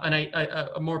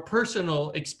a more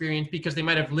personal experience because they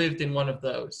might have lived in one of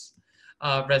those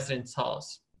residence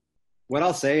halls. What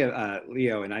I'll say,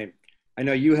 Leo, and I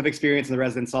know you have experience in the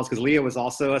residence halls because Leo was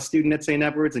also a student at St.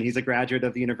 Edward's and he's a graduate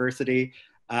of the university.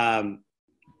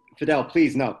 Phydel,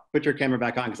 please, no, put your camera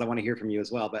back on because I want to hear from you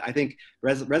as well. But I think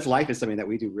res life is something that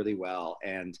we do really well,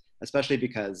 and especially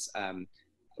because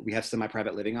we have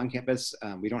semi-private living on campus,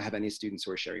 we don't have any students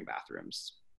who are sharing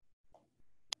bathrooms.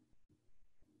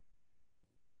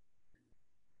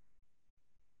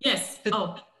 Yes.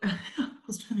 Oh, I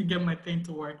was trying to get my thing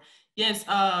to work. Yes.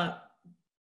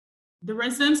 The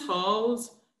residence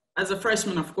halls, as a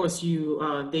freshman, of course,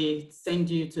 they send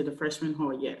you to the freshman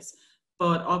hall. Yes.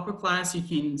 But upper class, you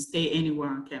can stay anywhere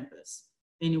on campus,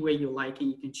 anywhere you like, and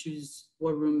you can choose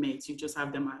what roommates. You just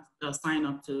have them sign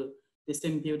up to the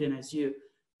same building as you.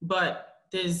 But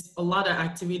there's a lot of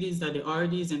activities that the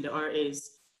RDs and the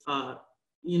RAs,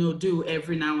 do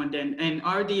every now and then. And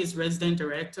RD is resident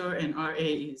director, and RA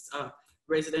is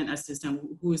resident assistant,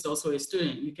 who is also a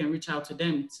student. You can reach out to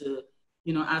them to,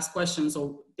 ask questions,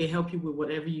 or they help you with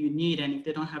whatever you need. And if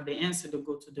they don't have the answer, they'll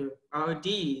go to the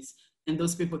RDs. And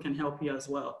those people can help you as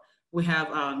well. We have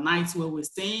nights where we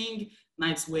sing,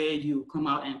 nights where you come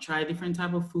out and try different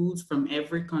type of foods from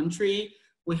every country.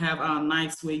 We have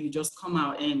nights where you just come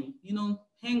out and,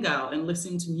 hang out and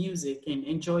listen to music and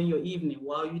enjoy your evening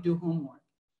while you do homework.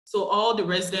 So all the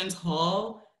residence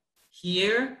hall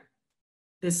here,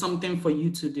 there's something for you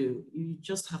to do. You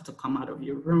just have to come out of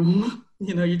your room.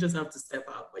 You just have to step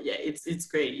out. But yeah, it's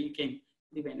great. You can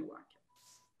live anywhere.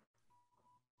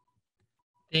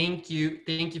 Thank you,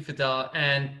 Phydel.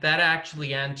 And that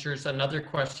actually answers another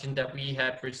question that we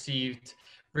had received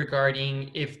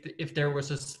regarding if there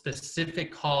was a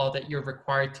specific hall that you're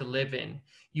required to live in.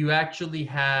 You actually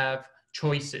have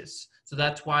choices. So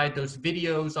that's why those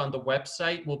videos on the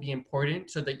website will be important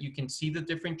so that you can see the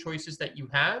different choices that you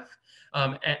have,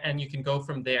 and you can go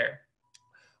from there.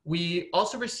 We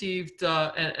also received,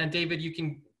 and David, you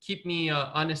can keep me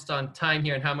honest on time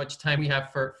here and how much time we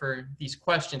have for these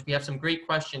questions. We have some great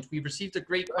questions. We received a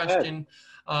great question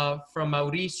from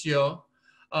Mauricio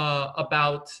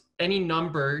about any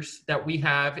numbers that we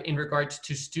have in regards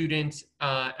to students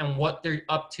and what they're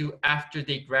up to after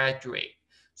they graduate.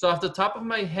 So off the top of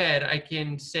my head, I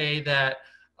can say that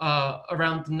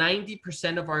around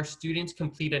 90% of our students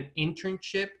complete an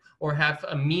internship or have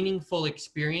a meaningful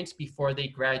experience before they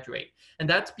graduate. And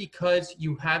that's because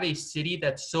you have a city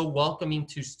that's so welcoming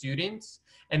to students,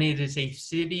 and it is a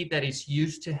city that is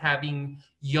used to having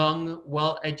young,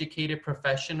 well-educated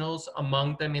professionals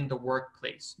among them in the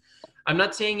workplace. I'm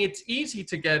not saying it's easy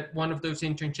to get one of those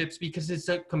internships because it's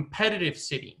a competitive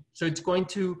city. So it's going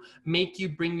to make you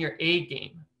bring your A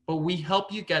game. But we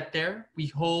help you get there. We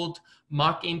hold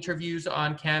mock interviews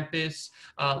on campus.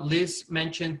 Liz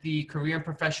mentioned the Career and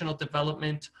Professional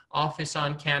Development Office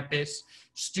on campus.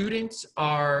 Students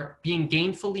are being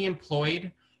gainfully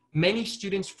employed. Many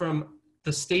students from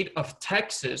the state of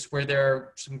Texas, where there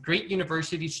are some great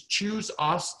universities, choose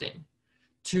Austin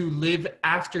to live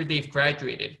after they've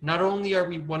graduated. Not only are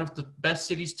we one of the best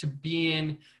cities to be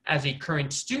in as a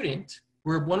current student,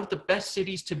 we're one of the best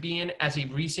cities to be in as a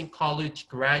recent college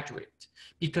graduate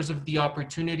because of the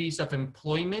opportunities of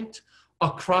employment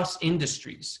across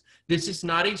industries. This is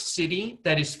not a city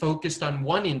that is focused on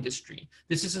one industry.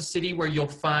 This is a city where you'll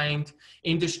find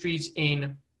industries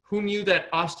in who knew that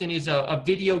Austin is a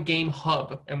video game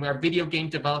hub, and our video game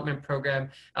development program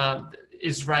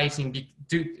is rising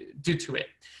due to it.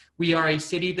 We are a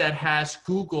city that has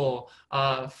Google,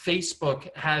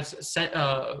 Facebook has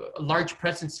large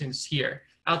presences here.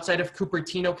 Outside of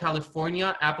Cupertino,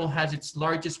 California, Apple has its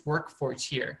largest workforce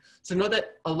here. So know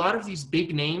that a lot of these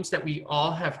big names that we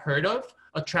all have heard of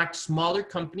attract smaller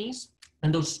companies,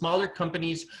 and those smaller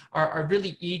companies are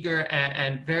really eager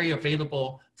and very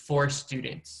available for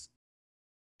students.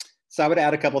 So I would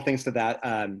add a couple of things to that.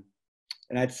 And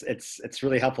it's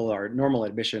really helpful. Our normal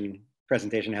admission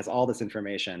presentation has all this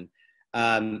information.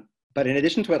 But in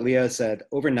addition to what Leo said,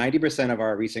 over 90% of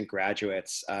our recent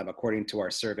graduates, according to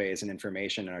our surveys and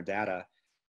information and our data,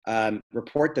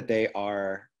 report that they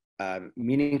are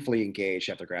meaningfully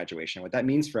engaged after graduation. What that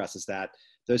means for us is that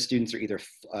those students are either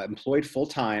employed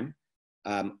full-time,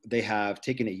 they have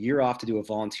taken a year off to do a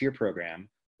volunteer program,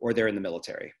 or they're in the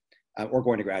military, or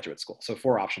going to graduate school. So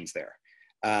 4 options there.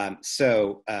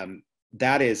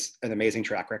 That is an amazing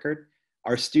track record.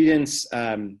 Our students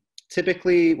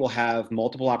typically will have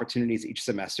multiple opportunities each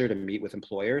semester to meet with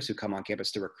employers who come on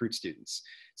campus to recruit students.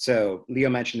 So Leo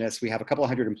mentioned this, we have a couple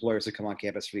hundred employers who come on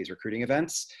campus for these recruiting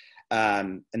events.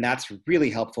 And that's really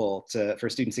helpful for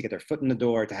students to get their foot in the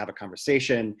door, to have a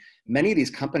conversation. Many of these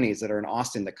companies that are in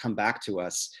Austin that come back to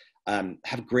us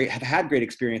have had great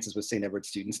experiences with St. Edward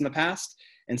students in the past.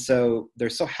 And so they're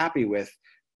so happy with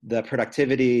the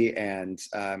productivity and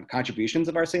contributions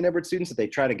of our St. Edward students that they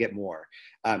try to get more.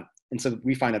 And so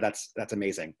we find that that's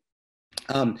amazing.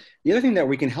 The other thing that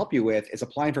we can help you with is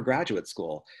applying for graduate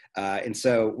school. And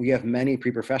so we have many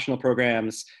pre-professional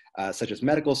programs, such as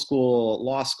medical school,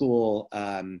 law school,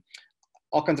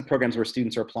 all kinds of programs where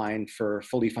students are applying for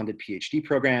fully funded PhD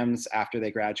programs after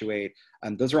they graduate.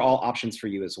 Those are all options for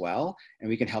you as well, and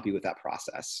we can help you with that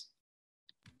process.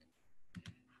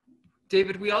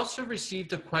 David, we also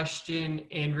received a question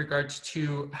in regards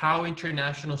to how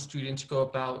international students go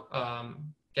about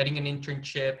getting an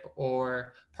internship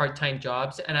or part-time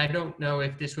jobs. And I don't know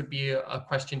if this would be a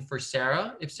question for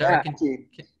Sarah, if Sarah can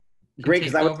great,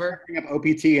 because I was over. bringing up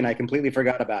OPT and I completely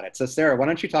forgot about it. So Sarah, why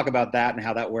don't you talk about that and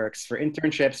how that works for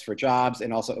internships, for jobs,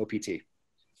 and also OPT?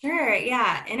 Sure,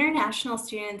 yeah. International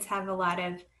students have a lot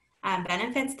of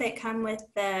benefits that come with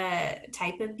the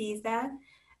type of visa.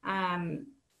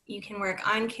 You can work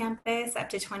on campus up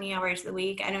to 20 hours a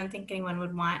week. I don't think anyone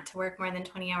would want to work more than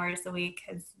 20 hours a week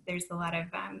because there's a lot of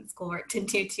schoolwork to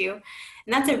do too.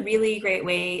 And that's a really great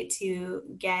way to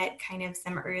get kind of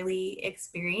some early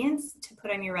experience to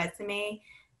put on your resume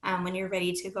when you're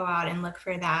ready to go out and look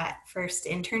for that first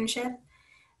internship.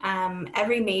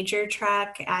 Every major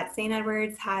track at St.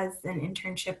 Edward's has an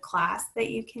internship class that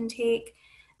you can take.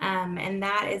 And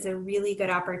that is a really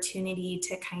good opportunity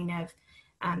to kind of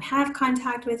have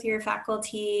contact with your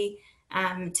faculty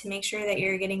to make sure that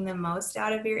you're getting the most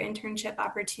out of your internship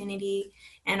opportunity.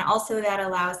 And also that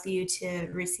allows you to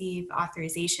receive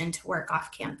authorization to work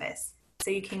off campus.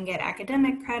 So you can get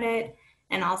academic credit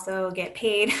and also get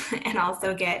paid and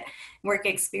also get work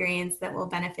experience that will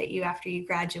benefit you after you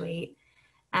graduate.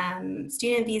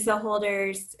 Student visa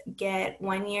holders get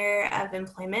 1 year of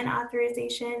employment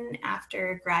authorization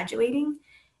after graduating.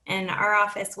 And our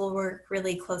office will work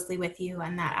really closely with you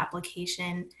on that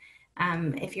application.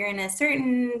 If you're in a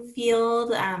certain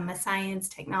field, a science,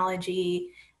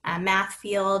 technology, math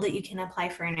field, you can apply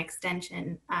for an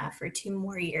extension for 2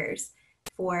 more years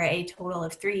for a total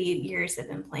of 3 years of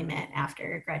employment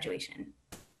after graduation.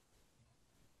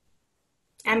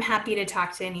 I'm happy to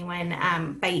talk to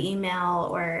anyone by email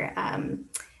or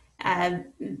a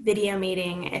video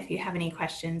meeting. If you have any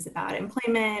questions about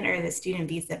employment or the student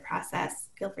visa process,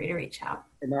 feel free to reach out.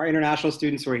 And our international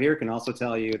students who are here can also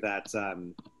tell you that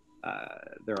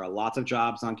there are lots of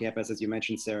jobs on campus, as you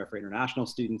mentioned, Sarah, for international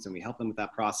students, and we help them with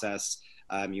that process.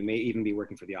 You may even be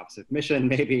working for the Office of Admission,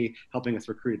 maybe helping us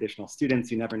recruit additional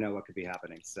students. You never know what could be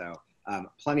happening. So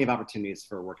plenty of opportunities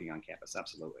for working on campus,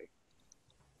 absolutely.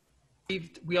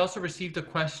 We also received a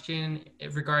question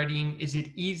regarding, is it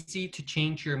easy to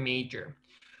change your major?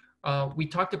 We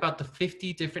talked about the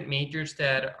 50 different majors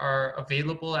that are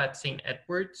available at St.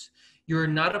 Edward's. You're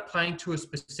not applying to a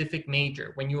specific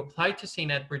major. When you apply to St.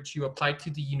 Edward's, you apply to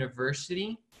the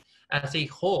university as a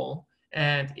whole.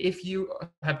 And if you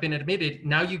have been admitted,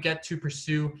 now you get to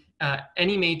pursue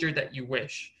any major that you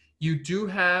wish. You do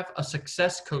have a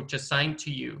success coach assigned to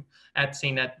you at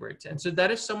St. Edward's. And so that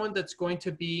is someone that's going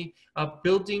to be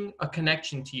building a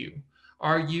connection to you.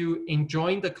 Are you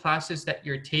enjoying the classes that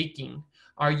you're taking?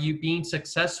 Are you being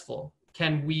successful?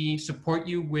 Can we support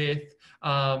you with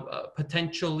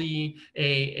potentially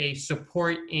a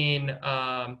support in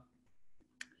an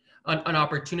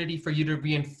opportunity for you to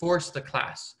reinforce the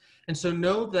class? And so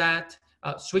know that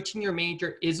switching your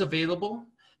major is available,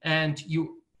 and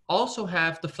you also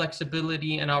have the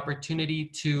flexibility and opportunity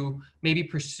to maybe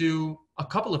pursue a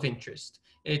couple of interests.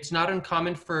 It's not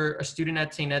uncommon for a student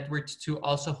at St. Edward's to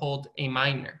also hold a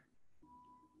minor.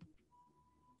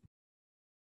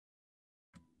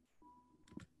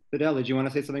 Phydel, did you want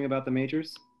to say something about the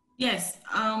majors? Yes,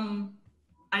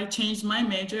 I changed my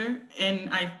major, and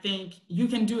I think you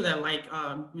can do that. Like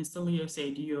Mr. Leo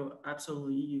said, you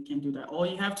can do that. All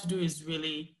you have to do is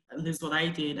really, this is what I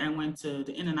did. I went to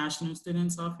the International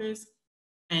Students Office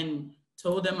and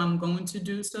told them I'm going to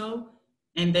do so,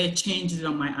 and they changed it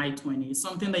on my I-20. It's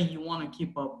something that you want to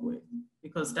keep up with,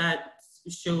 because that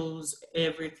shows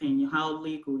everything, how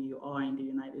legal you are in the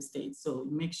United States. So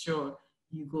make sure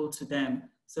you go to them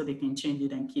so they can change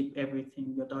it and keep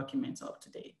everything, your documents up to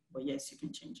date. But yes, you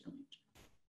can change your major.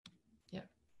 Yeah,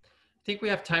 I think we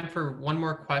have time for one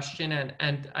more question.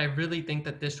 And I really think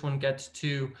that this one gets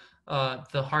to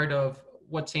the heart of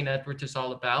what St. Edward's is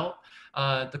all about.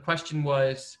 The question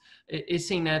was, is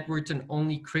St. Edward's an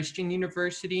only Christian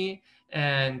university?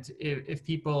 and if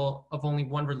people of only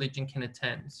one religion can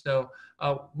attend. So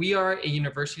we are a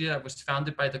university that was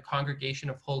founded by the Congregation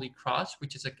of Holy Cross,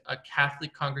 which is a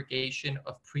Catholic congregation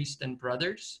of priests and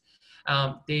brothers.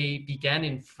 They began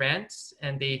in France,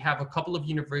 and they have a couple of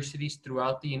universities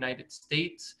throughout the United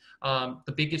States,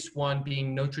 the biggest one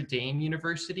being Notre Dame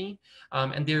University.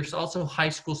 And there's also high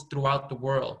schools throughout the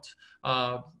world,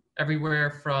 everywhere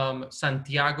from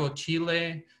Santiago,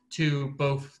 Chile, to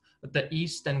both the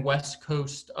east and west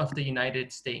coast of the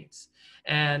United States.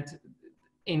 And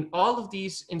in all of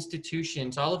these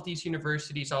institutions, all of these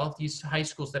universities, all of these high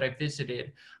schools that I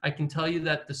visited, I can tell you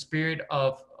that the spirit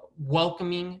of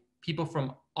welcoming people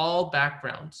from all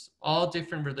backgrounds, all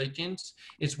different religions,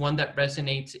 is one that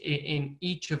resonates in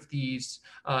each of these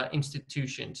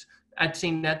institutions. At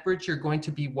St. Edward's, you're going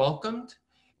to be welcomed.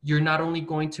 You're not only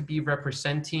going to be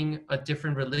representing a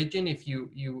different religion, if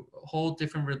you hold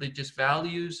different religious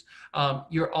values,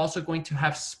 you're also going to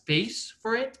have space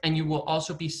for it, and you will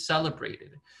also be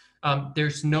celebrated.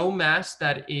 There's no mass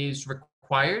that is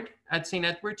required at St.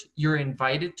 Edward's. You're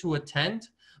invited to attend,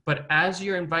 but as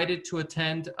you're invited to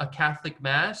attend a Catholic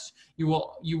mass, you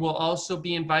will also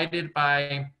be invited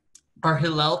by our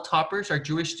Hillel toppers, our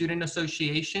Jewish Student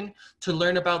Association, to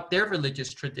learn about their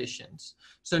religious traditions.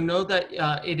 So know that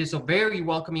it is a very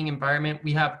welcoming environment.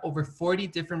 We have over 40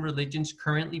 different religions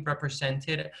currently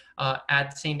represented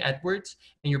at St. Edward's,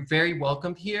 and you're very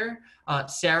welcome here.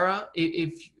 Sarah,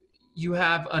 if you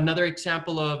have another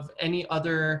example of any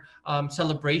other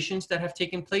celebrations that have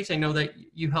taken place, I know that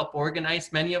you help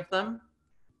organize many of them.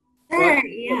 Sure,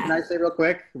 yeah. Can I say real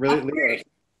quick?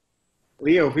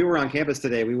 Leo, if we were on campus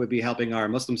today, we would be helping our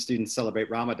Muslim students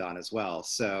celebrate Ramadan as well.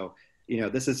 So, you know,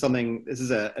 this is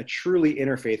a truly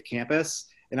interfaith campus.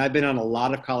 And I've been on a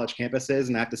lot of college campuses,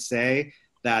 and I have to say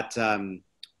that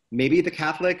maybe the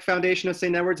Catholic Foundation of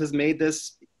St. Edward's has made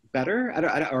this better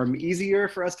or easier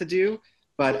for us to do.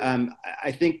 But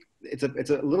I think it's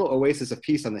a little oasis of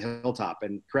peace on the hilltop.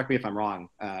 And correct me if I'm wrong,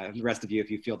 the rest of you, if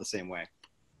you feel the same way.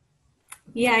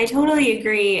 Yeah, I totally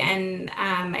agree. And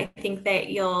I think that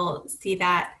you'll see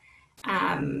that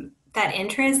that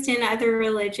interest in other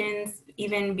religions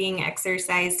even being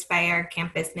exercised by our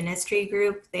campus ministry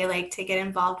group. They like to get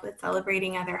involved with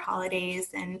celebrating other holidays,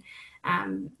 and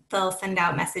they'll send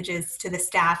out messages to the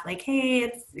staff like, hey,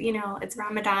 it's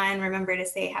Ramadan. Remember to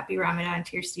say happy Ramadan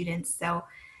to your students. So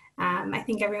I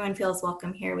think everyone feels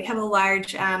welcome here. We have a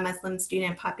large Muslim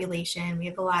student population. We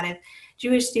have a lot of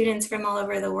Jewish students from all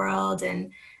over the world,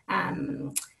 and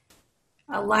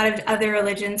a lot of other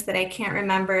religions that I can't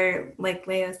remember. Like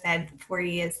Leo said,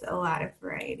 40 is a lot of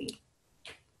variety.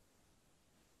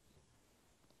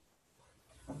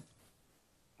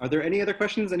 Are there any other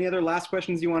questions? Any other last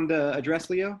questions you wanted to address,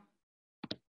 Leo?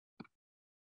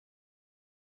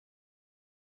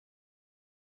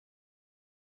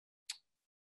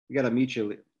 We got to mute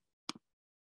you.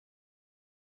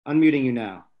 Unmuting you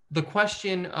now. The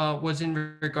question was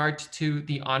in regards to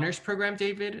the honors program,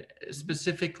 David,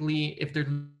 specifically if they're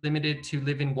limited to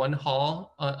live in one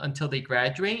hall until they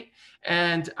graduate.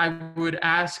 And I would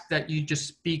ask that you just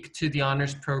speak to the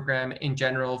honors program in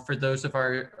general for those of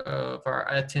our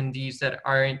attendees that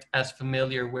aren't as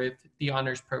familiar with the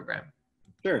honors program.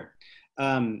 Sure.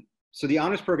 So the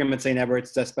honors program at St.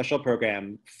 Edward's is a special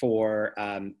program for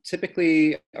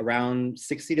typically around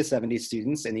 60 to 70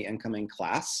 students in the incoming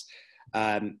class.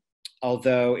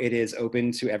 Although it is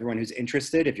open to everyone who's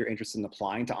interested. If you're interested in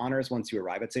applying to honors once you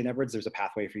arrive at St. Edward's, there's a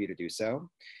pathway for you to do so.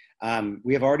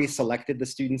 We have already selected the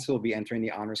students who will be entering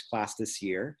the honors class this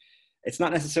year. It's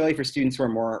not necessarily for students who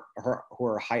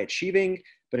are high achieving,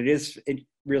 but it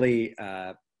really,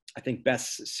 I think,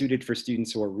 best suited for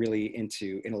students who are really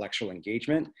into intellectual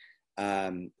engagement.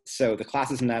 So the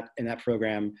classes in that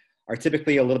program are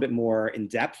typically a little bit more in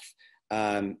depth,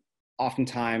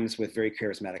 oftentimes with very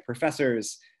charismatic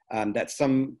professors that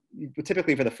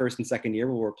typically for the first and second year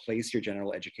will replace your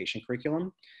general education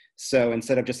curriculum. So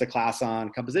instead of just a class on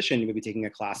composition, you would be taking a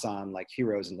class on like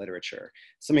heroes in literature,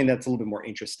 something that's a little bit more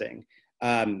interesting.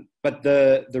 But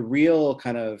the real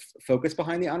kind of focus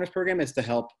behind the honors program is to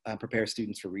help prepare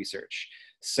students for research.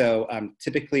 So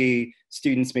typically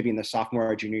students maybe in their sophomore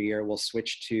or junior year will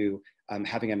switch to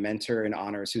having a mentor in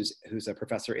honors who's a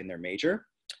professor in their major.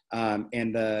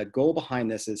 And the goal behind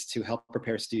this is to help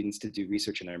prepare students to do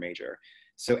research in their major.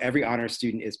 So every honors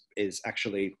student is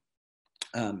actually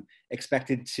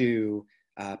expected to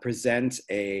present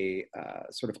a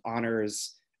sort of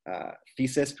honors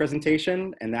thesis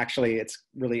presentation. And actually it's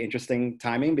really interesting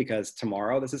timing because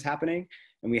tomorrow this is happening.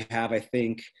 And we have, I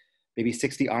think, maybe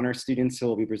 60 honors students who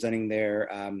will be presenting their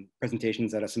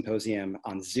presentations at a symposium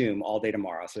on Zoom all day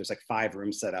tomorrow. So there's like 5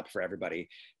 rooms set up for everybody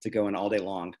to go in all day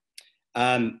long.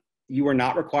 You are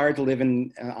not required to live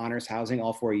in honors housing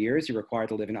all 4 years. You're required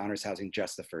to live in honors housing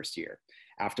just the first year.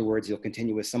 Afterwards, you'll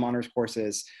continue with some honors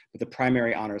courses, but the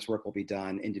primary honors work will be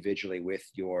done individually with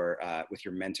your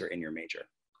mentor in your major.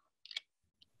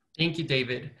 Thank you,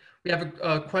 David. We have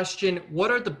a question.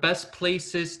 What are the best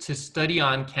places to study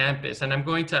on campus? And I'm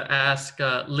going to ask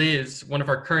Liz, one of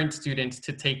our current students,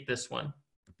 to take this one.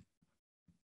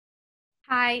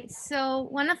 Hi, so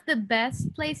one of the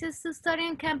best places to study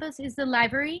on campus is the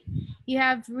library. You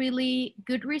have really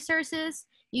good resources.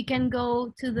 You can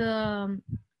go to the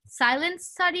silent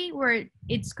study where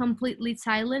it's completely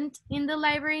silent in the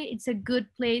library. It's a good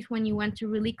place when you want to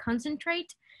really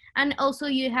concentrate. And also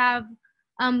you have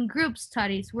group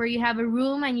studies where you have a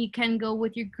room and you can go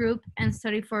with your group and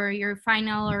study for your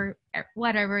final or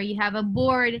whatever. You have a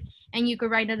board and you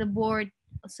could write on the board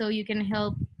so you can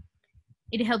help.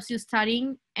 It helps you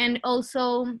studying. And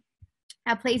also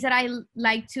a place that I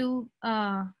like to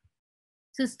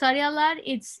study a lot,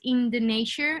 it's in the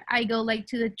nature. I go like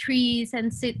to the trees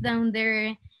and sit down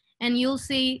there, and you'll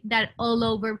see that all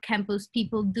over campus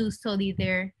people do study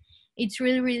there. It's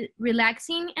really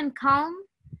relaxing and calm.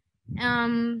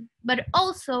 But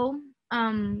also,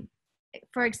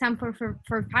 for example,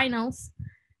 for finals,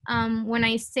 when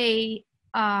I stay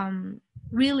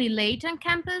really late on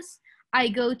campus, I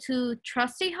go to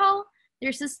Trustee Hall.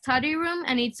 There's a study room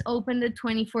and it's open the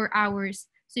 24 hours.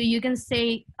 So you can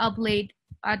stay up late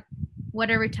at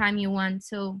whatever time you want.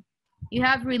 So you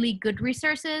have really good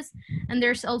resources. And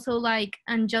there's also like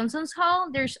on Johnson's Hall,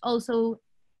 there's also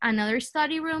another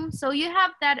study room. So you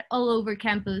have that all over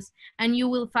campus and you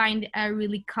will find a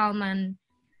really calm and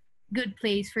good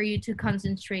place for you to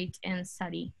concentrate and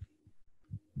study.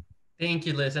 Thank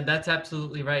you, Liz. And that's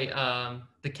absolutely right.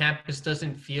 The campus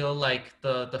doesn't feel like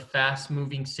the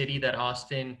fast-moving city that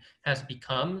Austin has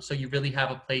become. So you really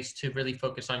have a place to really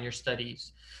focus on your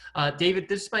studies. David,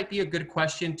 this might be a good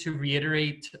question to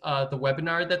reiterate the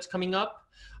webinar that's coming up.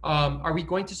 Are we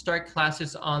going to start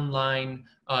classes online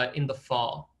in the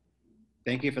fall?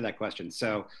 Thank you for that question.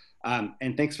 So,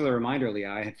 and thanks for the reminder, Leah.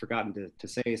 I had forgotten to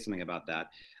say something about that.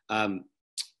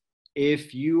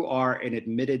 If you are an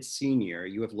admitted senior,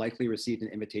 you have likely received an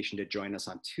invitation to join us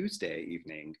on Tuesday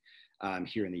evening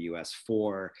here in the US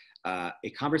for a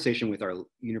conversation with our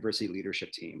university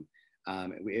leadership team.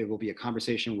 It will be a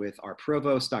conversation with our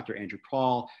provost, Dr. Andrew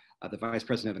Paul, the vice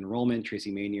president of enrollment,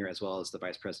 Tracy Manier, as well as the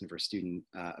vice president for student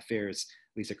affairs,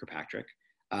 Lisa Kirkpatrick.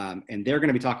 And they're going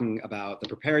to be talking about the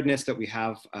preparedness that we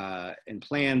have and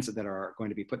plans that are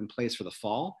going to be put in place for the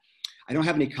fall. I don't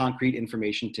have any concrete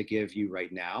information to give you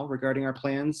right now regarding our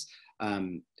plans,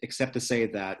 except to say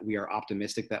that we are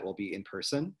optimistic that we'll be in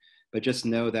person, but just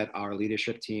know that our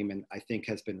leadership team, and I think,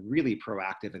 has been really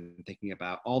proactive in thinking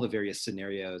about all the various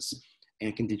scenarios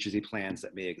and contingency plans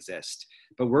that may exist.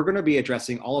 But we're going to be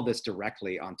addressing all of this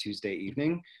directly on Tuesday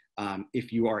evening.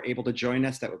 If you are able to join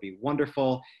us, that would be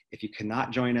wonderful. If you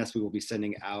cannot join us, we will be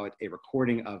sending out a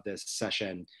recording of this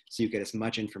session so you get as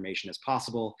much information as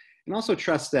possible. And also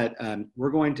trust that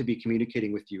we're going to be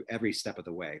communicating with you every step of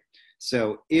the way.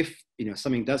 So if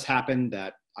something does happen,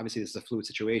 that obviously this is a fluid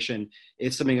situation,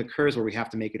 if something occurs where we have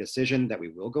to make a decision that we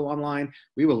will go online,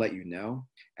 we will let you know.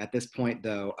 At this point,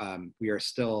 though, we are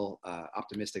still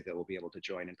optimistic that we'll be able to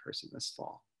join in person this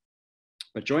fall.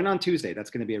 But join on Tuesday. That's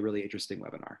going to be a really interesting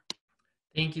webinar.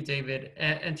 Thank you, David.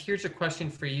 And here's a question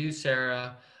for you,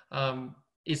 Sarah.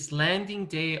 Is landing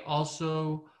day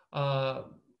also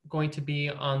going to be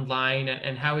online,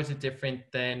 and how is it different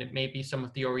than maybe some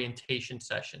of the orientation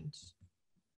sessions?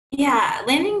 Yeah,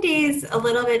 landing day is a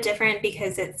little bit different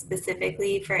because it's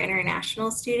specifically for international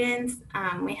students.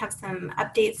 We have some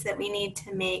updates that we need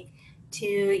to make to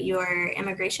your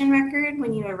immigration record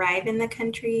when you arrive in the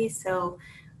country. So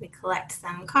we collect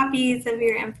some copies of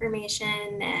your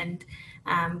information and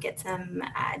get some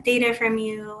data from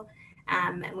you.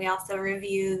 And we also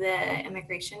review the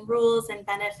immigration rules and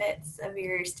benefits of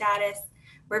your status.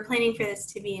 We're planning for this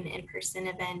to be an in-person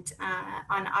event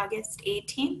on August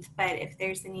 18th, but if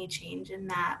there's any change in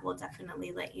that, we'll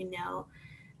definitely let you know.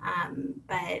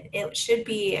 But it should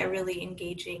be a really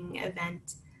engaging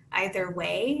event either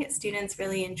way. Students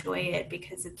really enjoy it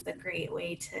because it's a great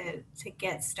way to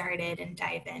get started and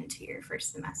dive into your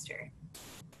first semester.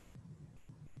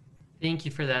 Thank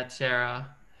you for that,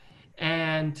 Sarah.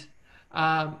 And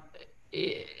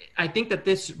I think that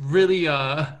this really,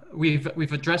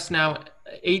 we've addressed now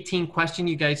 18 questions.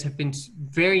 You guys have been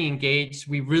very engaged.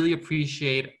 We really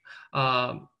appreciate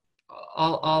all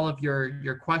all of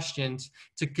your questions.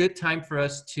 It's a good time for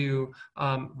us to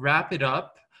wrap it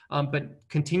up, but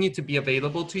continue to be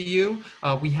available to you.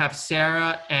 We have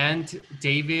Sarah and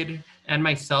David and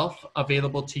myself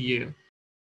available to you.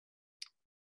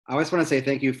 I always want to say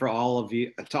thank you to all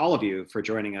of you for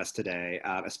joining us today,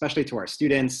 especially to our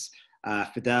students,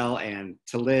 Phydel, and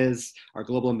to Liz, our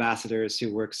global ambassadors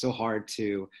who work so hard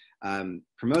to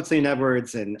promote St.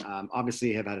 Edward's and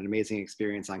obviously have had an amazing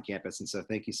experience on campus. And so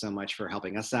thank you so much for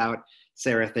helping us out.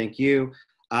 Sarah, thank you.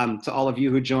 To all of you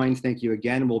who joined, thank you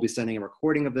again. We'll be sending a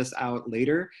recording of this out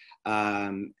later.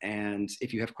 And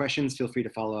if you have questions, feel free to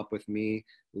follow up with me,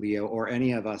 Leo, or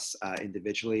any of us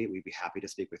individually. We'd be happy to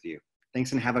speak with you.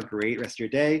 Thanks and have a great rest of your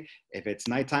day. If it's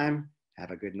nighttime,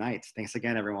 have a good night. Thanks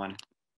again, everyone.